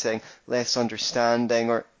accommodating, less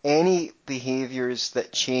understanding, or any behaviors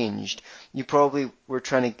that changed. You probably were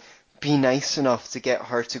trying to be nice enough to get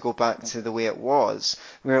her to go back to the way it was,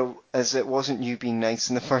 whereas it wasn't you being nice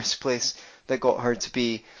in the first place that got her to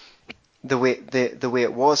be the way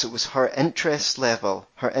it was. It was her interest level.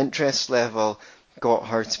 Her interest level got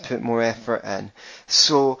her to put more effort in.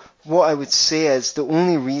 So what I would say is the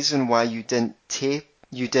only reason why you didn't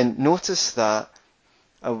notice that,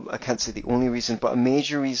 I can't say the only reason, but a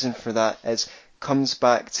major reason for that comes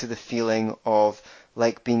back to the feeling of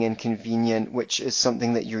like being inconvenient, which is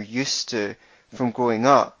something that you're used to from growing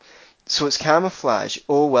up. So it's camouflage.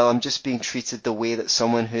 Oh, well, I'm just being treated the way that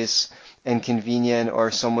someone who's inconvenient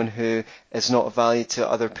or someone who is not of value to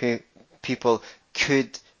other people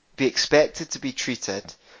could be expected to be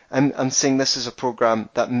treated. I'm saying this is a program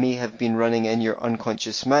that may have been running in your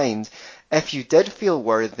unconscious mind. If you did feel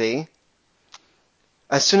worthy,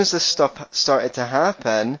 as soon as this stuff started to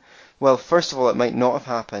happen, well, first of all, it might not have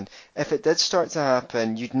happened. If it did start to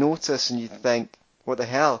happen, you'd notice and you'd think, what the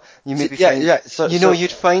hell? You maybe Yeah, find, yeah. So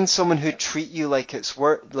you'd find someone who treat you like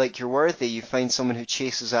like you're worthy. You find someone who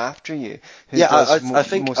chases after you, who yeah, does I most of the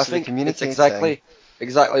think it's communicating.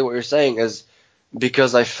 exactly what you're saying is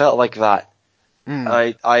because I felt like that.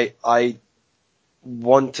 Mm, I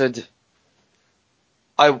wanted.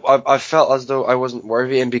 I felt as though I wasn't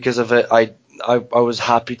worthy, and because of it, I was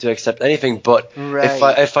happy to accept anything. But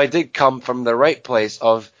right. if I did come from the right place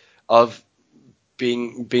of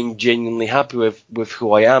being genuinely happy with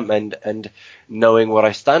who I am and knowing what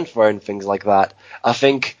I stand for and things like that, I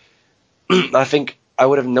think I think I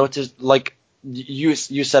would have noticed, like you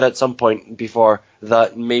said at some point before,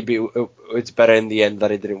 that maybe it's better in the end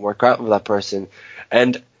that it didn't work out with that person.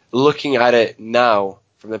 And looking at it now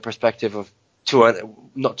from the perspective of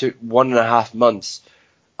not 1.5 months,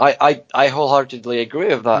 I wholeheartedly agree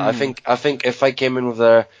with that. Mm, I think if I came in with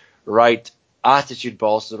the right attitude, but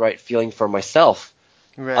also the right feeling for myself,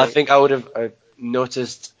 I right. think I would have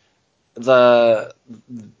noticed the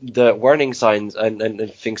warning signs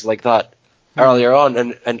and things like that Hmm. earlier on,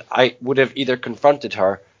 and I would have either confronted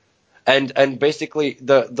her and basically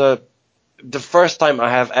the first time I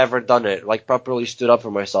have ever done it, like properly stood up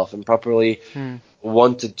for myself and properly Hmm.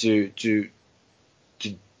 wanted to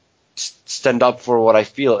stand up for what I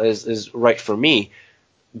feel is right for me.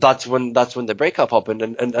 That's when the breakup happened,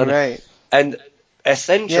 Right. and Yeah.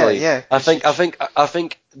 essentially Yeah. Because I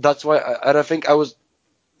think that's why and I think I was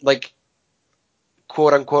like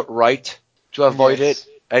quote unquote right to avoid it yes.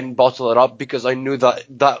 and bottle it up because I knew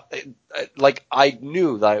like I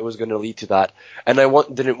knew that it was going to lead to that, and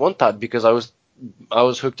didn't want that because I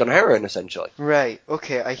was hooked on heroin essentially. Right.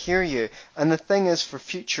 Okay. I hear you. And the thing is, for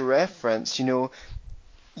future reference,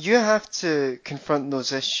 you have to confront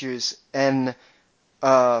those issues in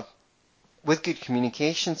uh, with good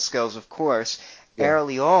communication skills, of course, Yeah.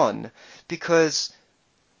 early on, because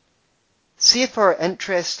see if her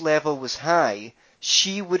interest level was high,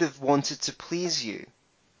 she would have wanted to please you.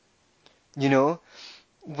 You know,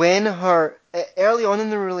 when her early on in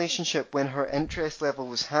the relationship, when her interest level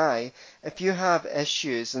was high, if you have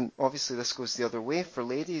issues, and obviously this goes the other way for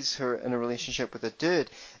ladies who are in a relationship with a dude,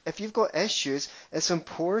 if you've got issues, it's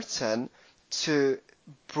important to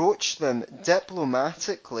broach them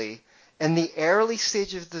diplomatically in the early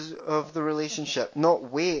stage of the relationship, not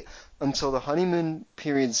wait until the honeymoon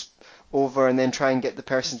period's over and then try and get the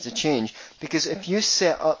person to change. Because if you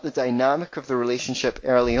set up the dynamic of the relationship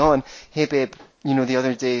early on, hey babe, the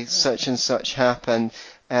other day such and such happened,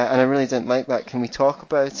 and I really didn't like that. Can we talk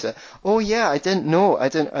about it? Oh yeah, I didn't know.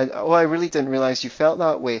 I really didn't realize you felt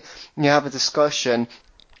that way. You have a discussion.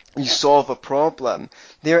 You solve a problem.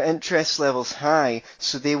 Their interest level's high,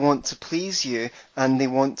 so they want to please you and they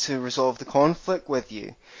want to resolve the conflict with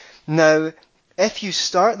you. Now, if you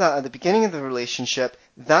start that at the beginning of the relationship,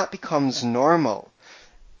 that becomes normal.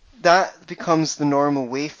 That becomes the normal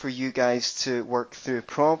way for you guys to work through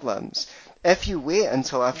problems. If you wait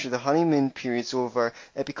until after the honeymoon period's over,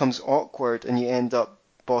 it becomes awkward and you end up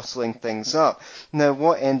bottling things up. Now,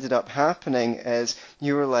 what ended up happening is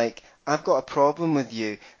you were like, I've got a problem with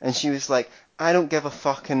you. And she was like, I don't give a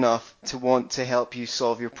fuck enough to want to help you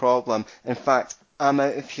solve your problem. In fact, I'm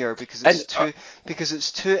out of here because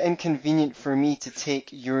it's too inconvenient for me to take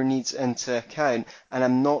your needs into account, and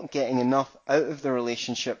I'm not getting enough out of the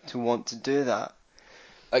relationship to want to do that.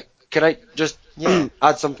 Can I just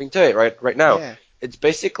add something to it right now? Yeah. It's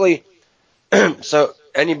basically so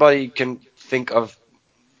anybody can think of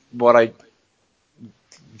what I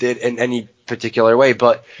did in any particular way,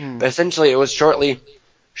 but essentially it was shortly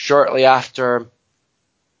after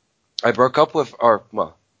I broke up with, or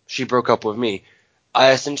well, she broke up with me.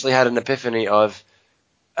 I essentially had an epiphany of,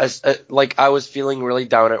 like I was feeling really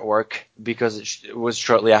down at work because it was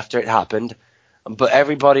shortly after it happened, but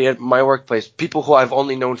everybody at my workplace, people who I've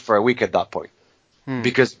only known for a week at that point,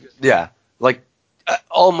 because like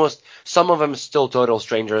almost some of them still total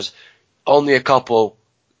strangers, only a couple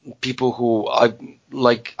people who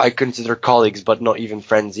I consider colleagues but not even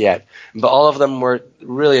friends yet, but all of them were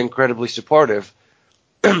really incredibly supportive.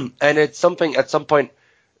 And it's something at some point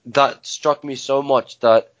that struck me so much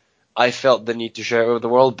that I felt the need to share it with the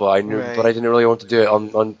world, but I didn't really want to do it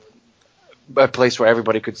on a place where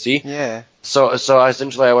everybody could see. Yeah. So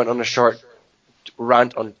essentially I went on a short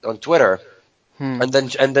rant on Twitter, and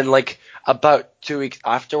then like about 2 weeks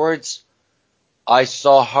afterwards, I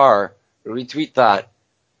saw her retweet that,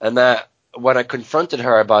 and that when I confronted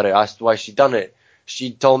her about it, asked why she'd done it, she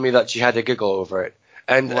told me that she had a giggle over it.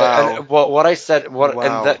 And what I said,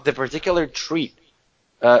 and the particular tweet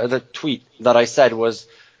that I said was,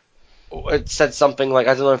 it said something like,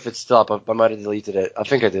 I don't know if it's still up, I might have deleted it. I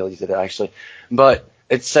think I deleted it actually, but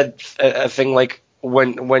it said a thing like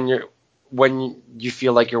when you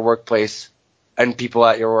feel like your workplace and people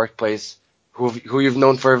at your workplace who you've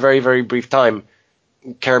known for a very, very brief time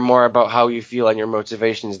care more about how you feel and your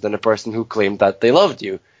motivations than a person who claimed that they loved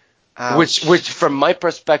you. Ouch. Which from my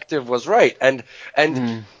perspective was right. And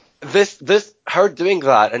this her doing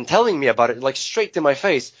that and telling me about it like straight to my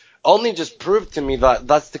face only just proved to me that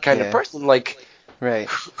that's the kind of person like right.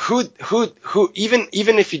 who even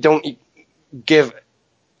if you don't give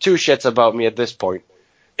two shits about me at this point,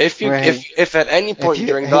 if at any point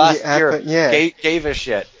during the last year gave a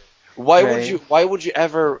shit, why would you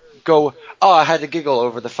ever go, oh, I had a giggle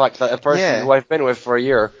over the fact that a person who I've been with for a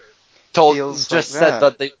year said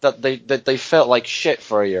that they felt like shit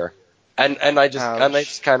for a year, and I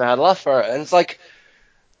just kind of had a laugh for it, and it's like,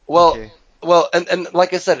 well, and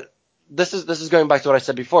like I said, this is going back to what I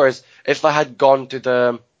said before, is if I had gone into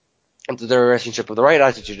the relationship with the right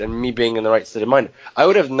attitude and me being in the right state of mind, I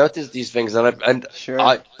would have noticed these things,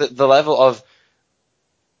 the level of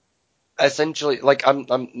essentially, like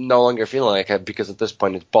I'm no longer feeling like it because at this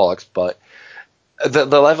point it's bollocks, but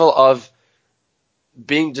the level of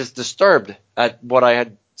being just disturbed at what I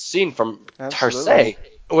had seen from her say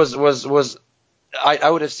was I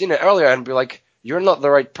would have seen it earlier and be like, you're not the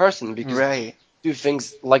right person because you do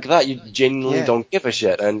things like that. You genuinely don't give a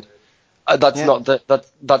shit, and that's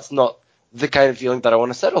not the kind of feeling that I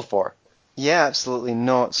want to settle for. Yeah, absolutely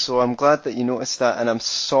not. So I'm glad that you noticed that, and I'm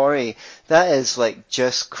sorry. That is like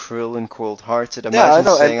just cruel and cold-hearted.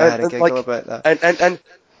 Imagine saying I had a giggle about that. And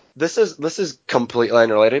this is completely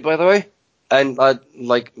unrelated, by the way. And I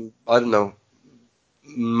don't know,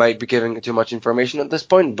 might be giving too much information at this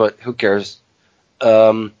point, but who cares?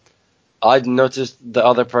 I'd noticed the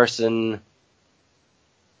other person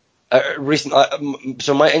recently.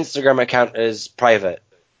 So my Instagram account is private,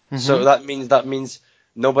 so that means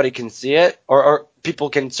nobody can see it, or people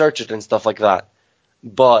can search it and stuff like that,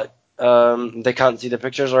 but they can't see the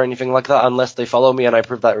pictures or anything like that unless they follow me and I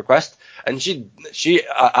approve that request. And she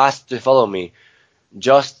asked to follow me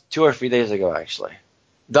just 2 or 3 days ago, actually.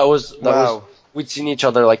 That was we'd seen each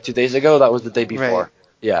other like 2 days ago. That was the day before. Right.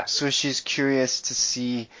 Yeah. So she's curious to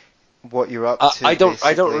see what you're up to. I don't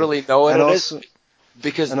really know what it is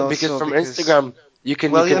because Instagram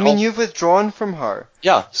Well, you I can mean, you've withdrawn from her,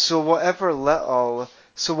 yeah. so whatever little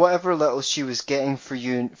she was getting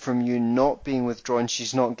from you not being withdrawn,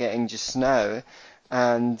 she's not getting just now.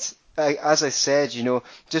 And as I said,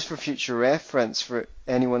 just for future reference for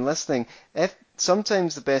anyone listening, if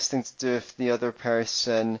sometimes the best thing to do if the other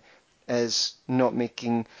person is not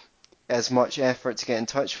making as much effort to get in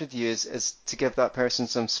touch with you is to give that person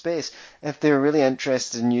some space. If they're really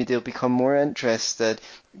interested in you, they'll become more interested,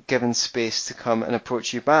 given space to come and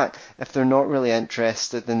approach you back. If they're not really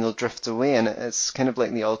interested, then they'll drift away, and it's kind of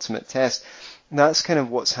like the ultimate test. That's kind of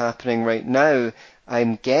what's happening right now.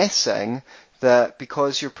 I'm guessing that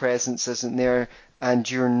because your presence isn't there and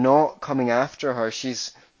you're not coming after her,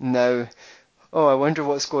 she's now, oh, I wonder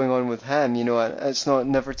what's going on with him. It's not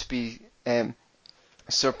never to be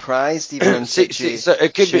surprised even in So it could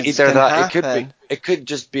be situations either can that. happen. It could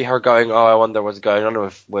just be her going, "Oh, I wonder what's going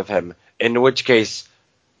on with him." In which case,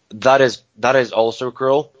 that is also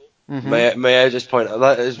cruel. Hmm. May I just point out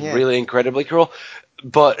that is Yeah. really incredibly cruel.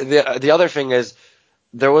 But the other thing is,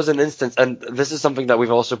 there was an instance, and this is something that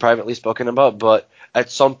we've also privately spoken about. But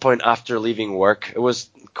at some point after leaving work, it was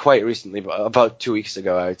quite recently, about 2 weeks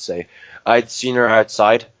ago, I would say, I'd seen her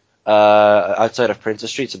outside of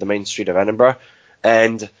Princess Street, so the main street of Edinburgh,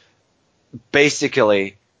 and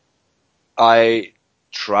basically I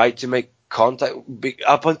tried to make contact.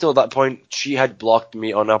 Up until that point, she had blocked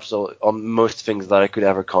me on most things that I could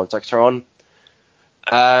ever contact her on.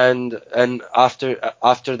 And after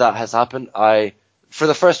that has happened, I for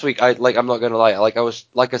the first week, I'm not gonna lie,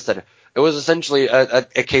 like I said, it was essentially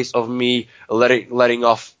a case of me letting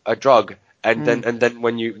off a drug, and Mm. then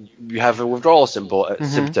when you have a withdrawal Hmm.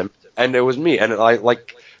 symptom, and it was me, and I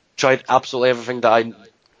tried absolutely everything that I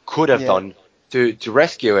could have Yeah. done to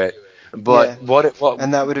rescue it. Yeah. But what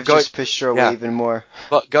And that would have going just pushed her away yeah, even more.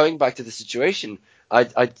 but going back to the situation,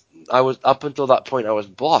 I was up until that point I was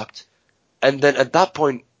blocked, and then at that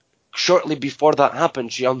point, shortly before that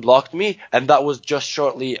happened, she unblocked me, and that was just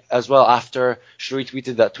shortly as well after she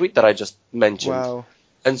retweeted that tweet that I just mentioned. Wow.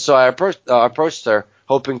 And so I approached her,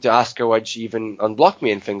 hoping to ask her why she even unblocked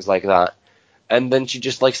me and things like that. And then she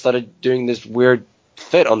just started doing this weird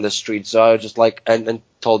fit on the street. So I was just and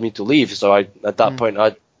told me to leave. So at that Mm. point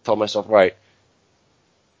I told myself, right,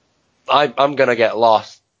 I'm gonna get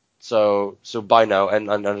lost. So bye now, and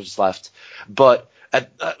I just left. But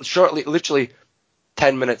shortly, literally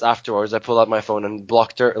 10 minutes afterwards, I pulled out my phone and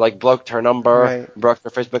blocked her number, Right. blocked her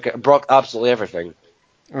Facebook, blocked absolutely everything.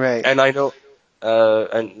 Right. And I know,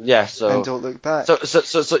 and yeah, And don't look back.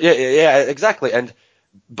 yeah, exactly.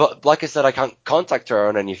 But like I said, I can't contact her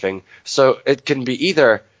on anything, so it can be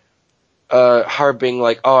either her being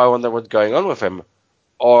like, "Oh, I wonder what's going on with him,"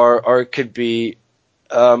 or it could be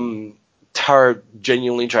um, her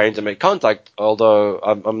genuinely trying to make contact. Although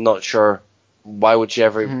I'm not sure why would she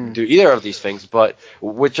ever Hmm. do either of these things, but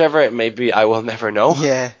whichever it may be, I will never know.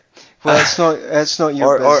 Yeah. Well, it's not your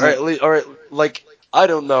Or business. at least I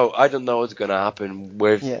don't know what's gonna happen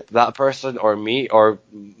with Yeah. that person or me or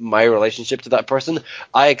my relationship to that person.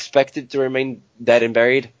 I expect it to remain dead and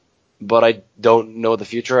buried, but I don't know the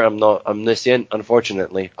future. I'm not omniscient,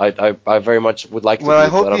 unfortunately. I very much would like to Well, I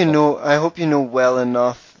be, hope but I'm you not. know. I hope you know well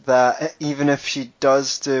enough that even if she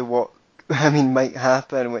does do what I mean might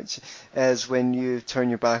happen, which is when you turn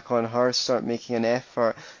your back on her, start making an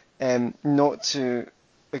effort, not to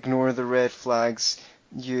ignore the red flags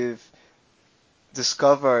you've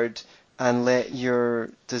discovered and let your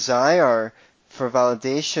desire for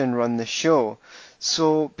validation run the show.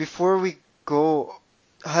 So before we go,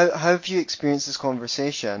 how have you experienced this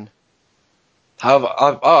conversation?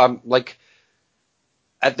 I'm like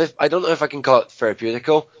at this. I don't know if I can call it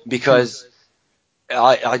therapeutical Hmm. because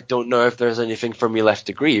I don't know if there's anything for me left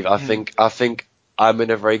to grieve. Hmm. I think I'm in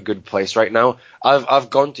a very good place right now. I've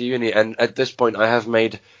gone to uni, and at this point I have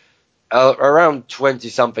made around 20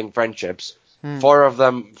 something friendships. Hmm. Four of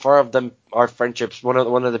them are friendships. One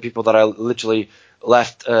of the people that I literally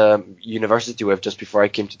left university with just before I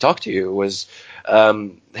came to talk to you was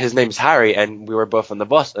his name's Harry, and we were both on the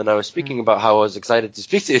bus, and I was Hmm. speaking about how I was excited to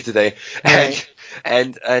speak to you today, Right.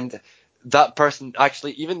 and that person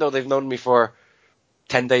actually, even though they've known me for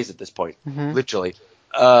 10 days at this point, Hmm. literally,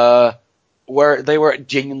 uh, where they were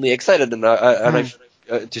genuinely excited and Hmm.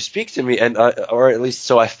 I to speak to me, or at least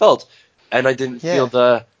so I felt, and I didn't feel Yeah.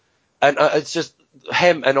 the, and it's just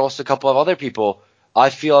him and also a couple of other people. I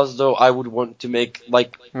feel as though I would want to make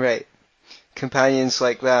Right. Companions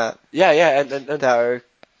like that yeah, and that are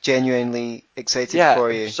genuinely excited yeah.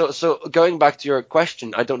 for you. So going back to your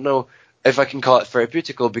question, I don't know if I can call it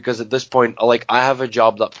therapeutical because at this point, I have a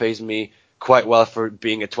job that pays me quite well for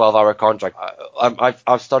being a 12-hour contract.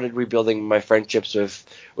 I've started rebuilding my friendships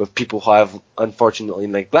with people who I've unfortunately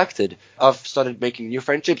neglected. I've started making new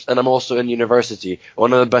friendships, and I'm also in university,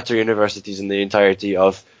 one of the better universities in the entirety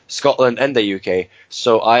of Scotland and the UK.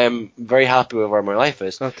 So I am very happy with where my life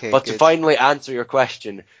is. Okay, But good. to finally answer your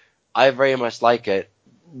question, I very much like it.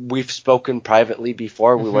 We've spoken privately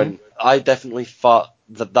before. I definitely thought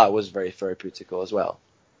that was very therapeutical as well.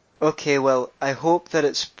 Okay, well, I hope that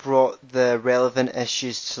it's brought the relevant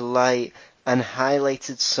issues to light and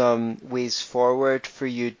highlighted some ways forward for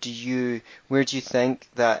you. Where do you think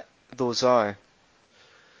that those are?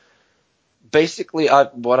 Basically,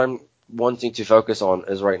 what I'm wanting to focus on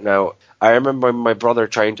is right now, I remember my brother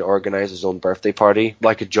trying to organize his own birthday party,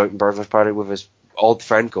 like a joint birthday party with his old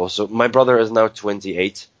friend Cole. So my brother is now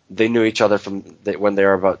 28. They knew each other from when they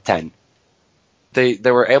were about 10. They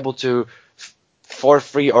were able to for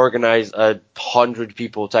free organize 100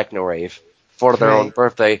 people techno rave for their own Right.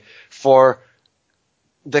 birthday for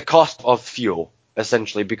the cost of fuel,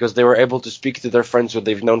 essentially, because they were able to speak to their friends who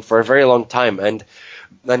they've known for a very long time and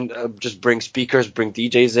just bring speakers, bring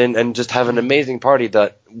DJs in, and just have an amazing party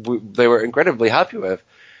that they were incredibly happy with.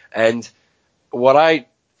 And what I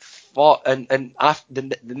thought, and after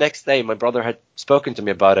the next day, my brother had spoken to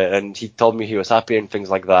me about it, and he told me he was happy and things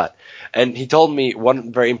like that. And he told me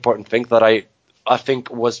one very important thing that I think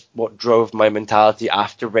was what drove my mentality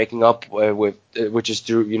after breaking up which is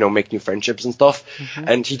to make new friendships and stuff. Mm-hmm.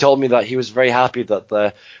 And he told me that he was very happy that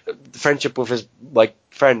the friendship with his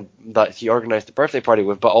friend that he organized the birthday party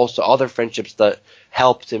with, but also other friendships that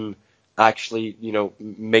helped him actually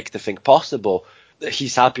make the thing possible.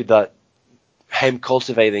 He's happy that him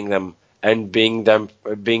cultivating them and being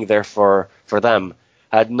there for them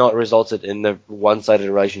had not resulted in a one-sided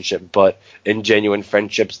relationship, but in genuine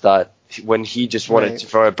friendships that when he just wanted to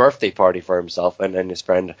throw a birthday party for himself and his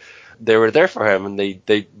friend, they were there for him and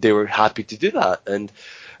they were happy to do that. And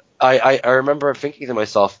I remember thinking to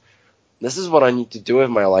myself, this is what I need to do with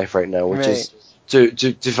my life right now, which is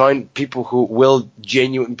to find people who will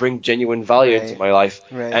bring genuine value into my life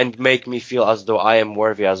and make me feel as though I am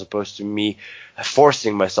worthy, as opposed to me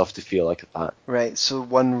forcing myself to feel like that. Right, so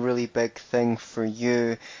one really big thing for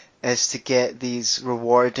you is to get these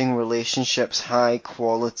rewarding relationships, high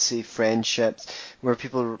quality friendships, where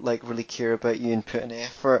people really care about you and put an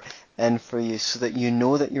effort in for you so that you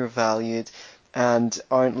know that you're valued and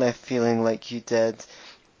aren't left feeling like you did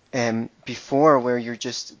before, where you're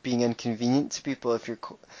just being inconvenient to people if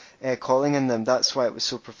you're calling on them. That's why it was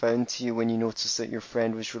so profound to you when you noticed that your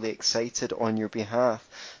friend was really excited on your behalf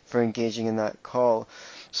for engaging in that call.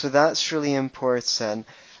 So that's really important.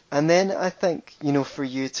 And then I think, for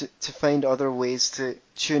you to find other ways to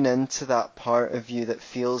tune into that part of you that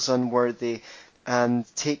feels unworthy and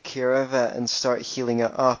take care of it and start healing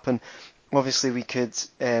it up. And obviously we could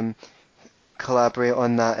collaborate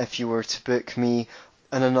on that if you were to book me.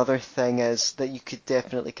 And another thing is that you could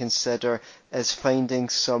definitely consider is finding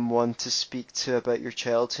someone to speak to about your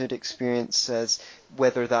childhood experiences,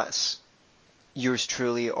 whether that's yours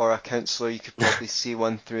truly or a counsellor. You could probably see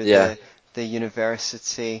one through the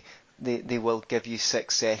university. They will give you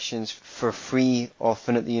 6 sessions for free,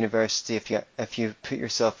 often at the university, if you put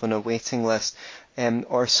yourself on a waiting list,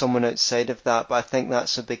 or someone outside of that. But I think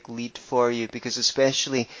that's a big lead for you, because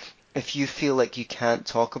especially if you feel like you can't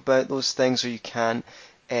talk about those things, or you can't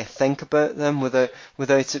think about them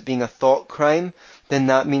without it being a thought crime, then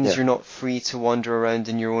that means you're not free to wander around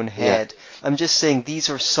in your own head. I'm just saying these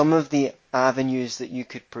are some of the avenues that you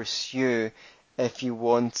could pursue if you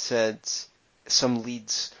wanted some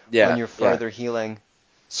leads on your further healing.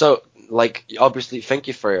 So, obviously, thank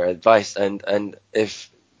you for your advice, and if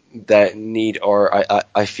that need, or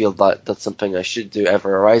I feel that that's something I should do,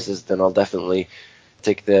 ever arises, then I'll definitely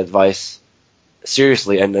take the advice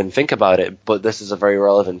seriously and think about it. But this is a very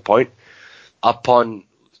relevant point. Upon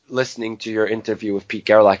listening to your interview with Pete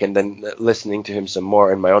Gerlach and then listening to him some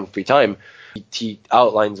more in my own free time, he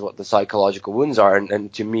outlines what the psychological wounds are,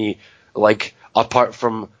 and to me, apart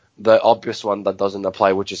from the obvious one that doesn't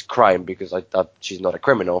apply, which is crime, because she's not a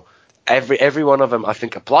criminal, every one of them I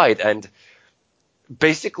think applied. And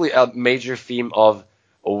basically a major theme of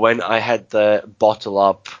when I had the bottle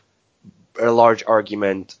up a large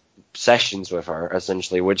argument sessions with her,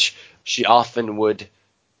 essentially, which she often would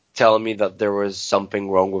tell me that there was something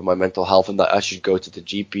wrong with my mental health and that I should go to the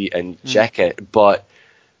GP and check it. But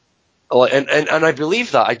and I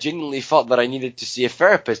believe that. I genuinely thought that I needed to see a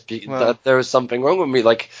therapist, that there was something wrong with me,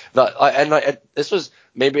 this was,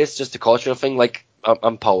 maybe it's just a cultural thing,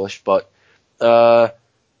 I'm Polish, but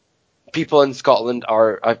people in Scotland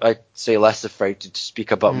are, I'd say, less afraid to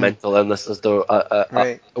speak about mental illness, as though,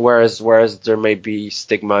 Right. whereas there may be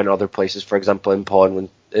stigma in other places. For example, in Poland, when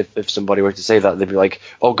if somebody were to say that, they'd be like,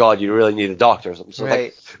 "Oh God, you really need a doctor," or something. So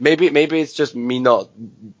Right. like maybe it's just me not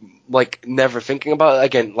like never thinking about it.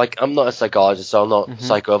 Again, like I'm not a psychologist, so I'm not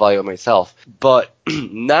psychoevaluating myself. But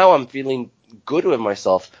now I'm feeling good with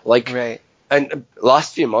myself. Like, Right. and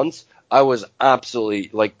last few months, I was absolutely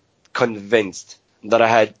like convinced that I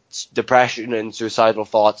had depression and suicidal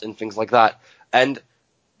thoughts and things like that, and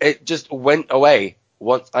it just went away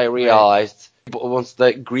once I realized, once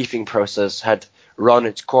the grieving process had run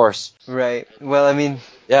its course. Right. Well, I mean,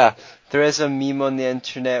 Yeah. there is a meme on the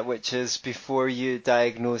internet which is, before you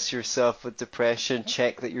diagnose yourself with depression,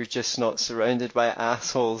 check that you're just not surrounded by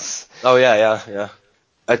assholes. Oh yeah.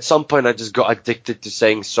 At some point, I just got addicted to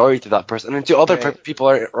saying sorry to that person and to other Right. people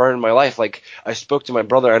are in my life. Like, I spoke to my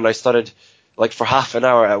brother and I started, like, for half an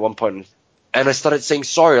hour at one point, and I started saying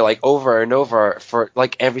sorry, like, over and over for,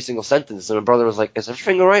 like, every single sentence. And my brother was like, "Is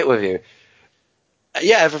everything alright with you?"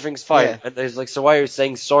 Yeah, everything's fine. Yeah. And he's like, "So why are you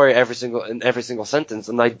saying sorry in every single sentence?"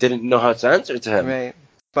 And I didn't know how to answer to him. Right.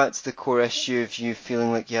 Back to the core issue of you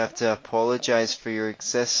feeling like you have to apologize for your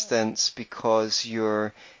existence because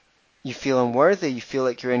you feel unworthy, you feel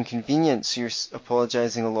like you're inconvenienced, so you're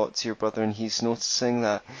apologizing a lot to your brother and he's noticing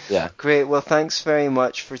that. Yeah. Great. Well, thanks very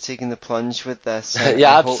much for taking the plunge with this, and I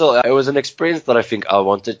Yeah, hope. absolutely. It was an experience that I think I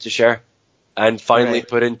wanted to share and finally Right.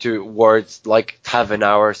 put into words, like have an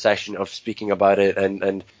hour session of speaking about it,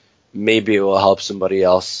 and maybe it will help somebody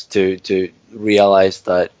else to realize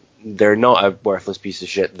that they're not a worthless piece of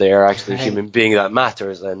shit. They are actually a Right. human being that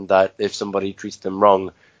matters, and that if somebody treats them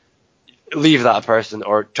wrong, leave that person,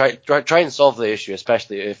 or try and solve the issue,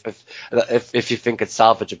 especially if you think it's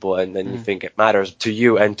salvageable and then you think it matters to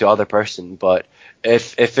you and to other person. But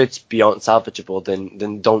if it's beyond salvageable,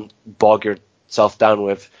 then don't bog yourself down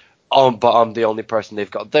with, "Oh, but I'm the only person they've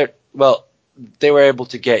got." They were able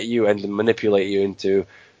to get you and manipulate you into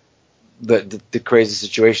the crazy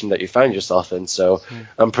situation that you found yourself in. So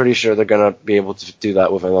I'm pretty sure they're gonna be able to do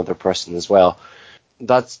that with another person as well.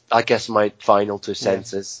 That's, I guess, my final two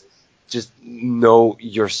cents is just know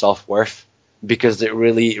your self-worth, because it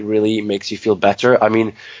really, really makes you feel better. I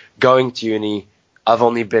mean, going to uni, I've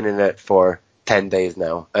only been in it for 10 days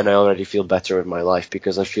now, and I already feel better with my life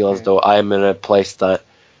because I feel as though I'm in a place that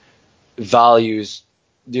values,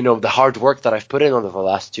 the hard work that I've put in over the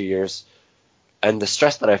last 2 years and the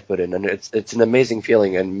stress that I've put in, and it's an amazing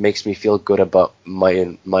feeling and makes me feel good about my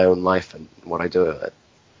own life and what I do with it.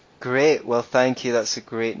 Great. Well, thank you. That's a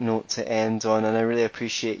great note to end on, and I really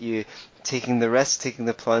appreciate you taking the risk, taking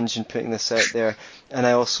the plunge, and putting this out there. And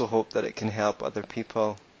I also hope that it can help other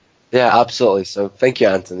people. Yeah, absolutely. So thank you,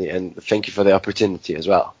 Anthony, and thank you for the opportunity as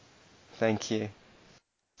well. Thank you.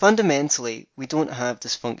 Fundamentally, we don't have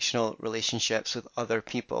dysfunctional relationships with other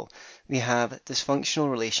people. We have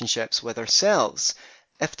dysfunctional relationships with ourselves.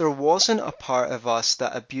 If there wasn't a part of us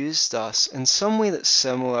that abused us in some way that's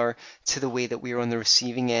similar to the way that we are on the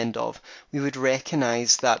receiving end of, we would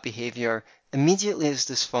recognize that behavior immediately as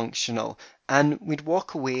dysfunctional, and we'd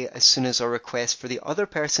walk away as soon as our request for the other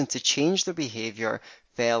person to change their behavior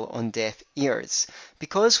fell on deaf ears.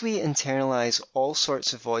 Because we internalize all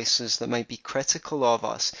sorts of voices that might be critical of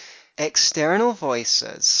us, external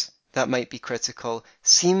voices that might be critical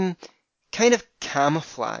seem kind of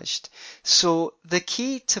camouflaged. So the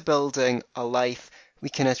key to building a life we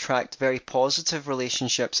can attract very positive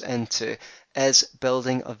relationships into is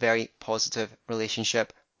building a very positive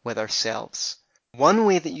relationship with ourselves. One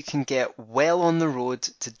way that you can get well on the road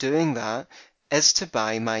to doing that is to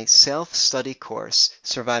buy my self-study course,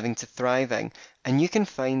 Surviving to Thriving, and you can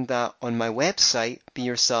find that on my website,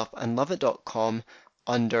 beyourselfandloveit.com,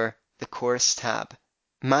 under the course tab.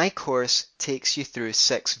 My course takes you through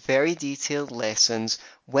 6 very detailed lessons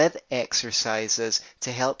with exercises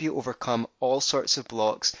to help you overcome all sorts of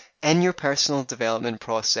blocks in your personal development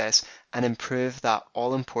process and improve that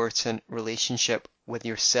all-important relationship with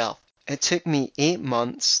yourself. It took me 8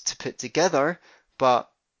 months to put together, but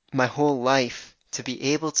my whole life to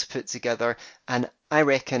be able to put together, and I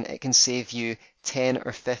reckon it can save you 10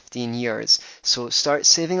 or 15 years. So start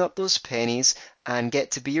saving up those pennies and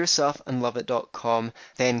get to beyourselfandloveit.com,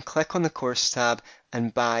 then click on the course tab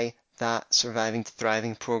and buy that Surviving to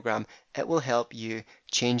Thriving program. It will help you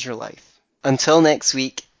change your life. Until next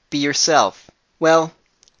week, be yourself. Well,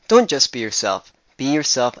 don't just be yourself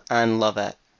and love it.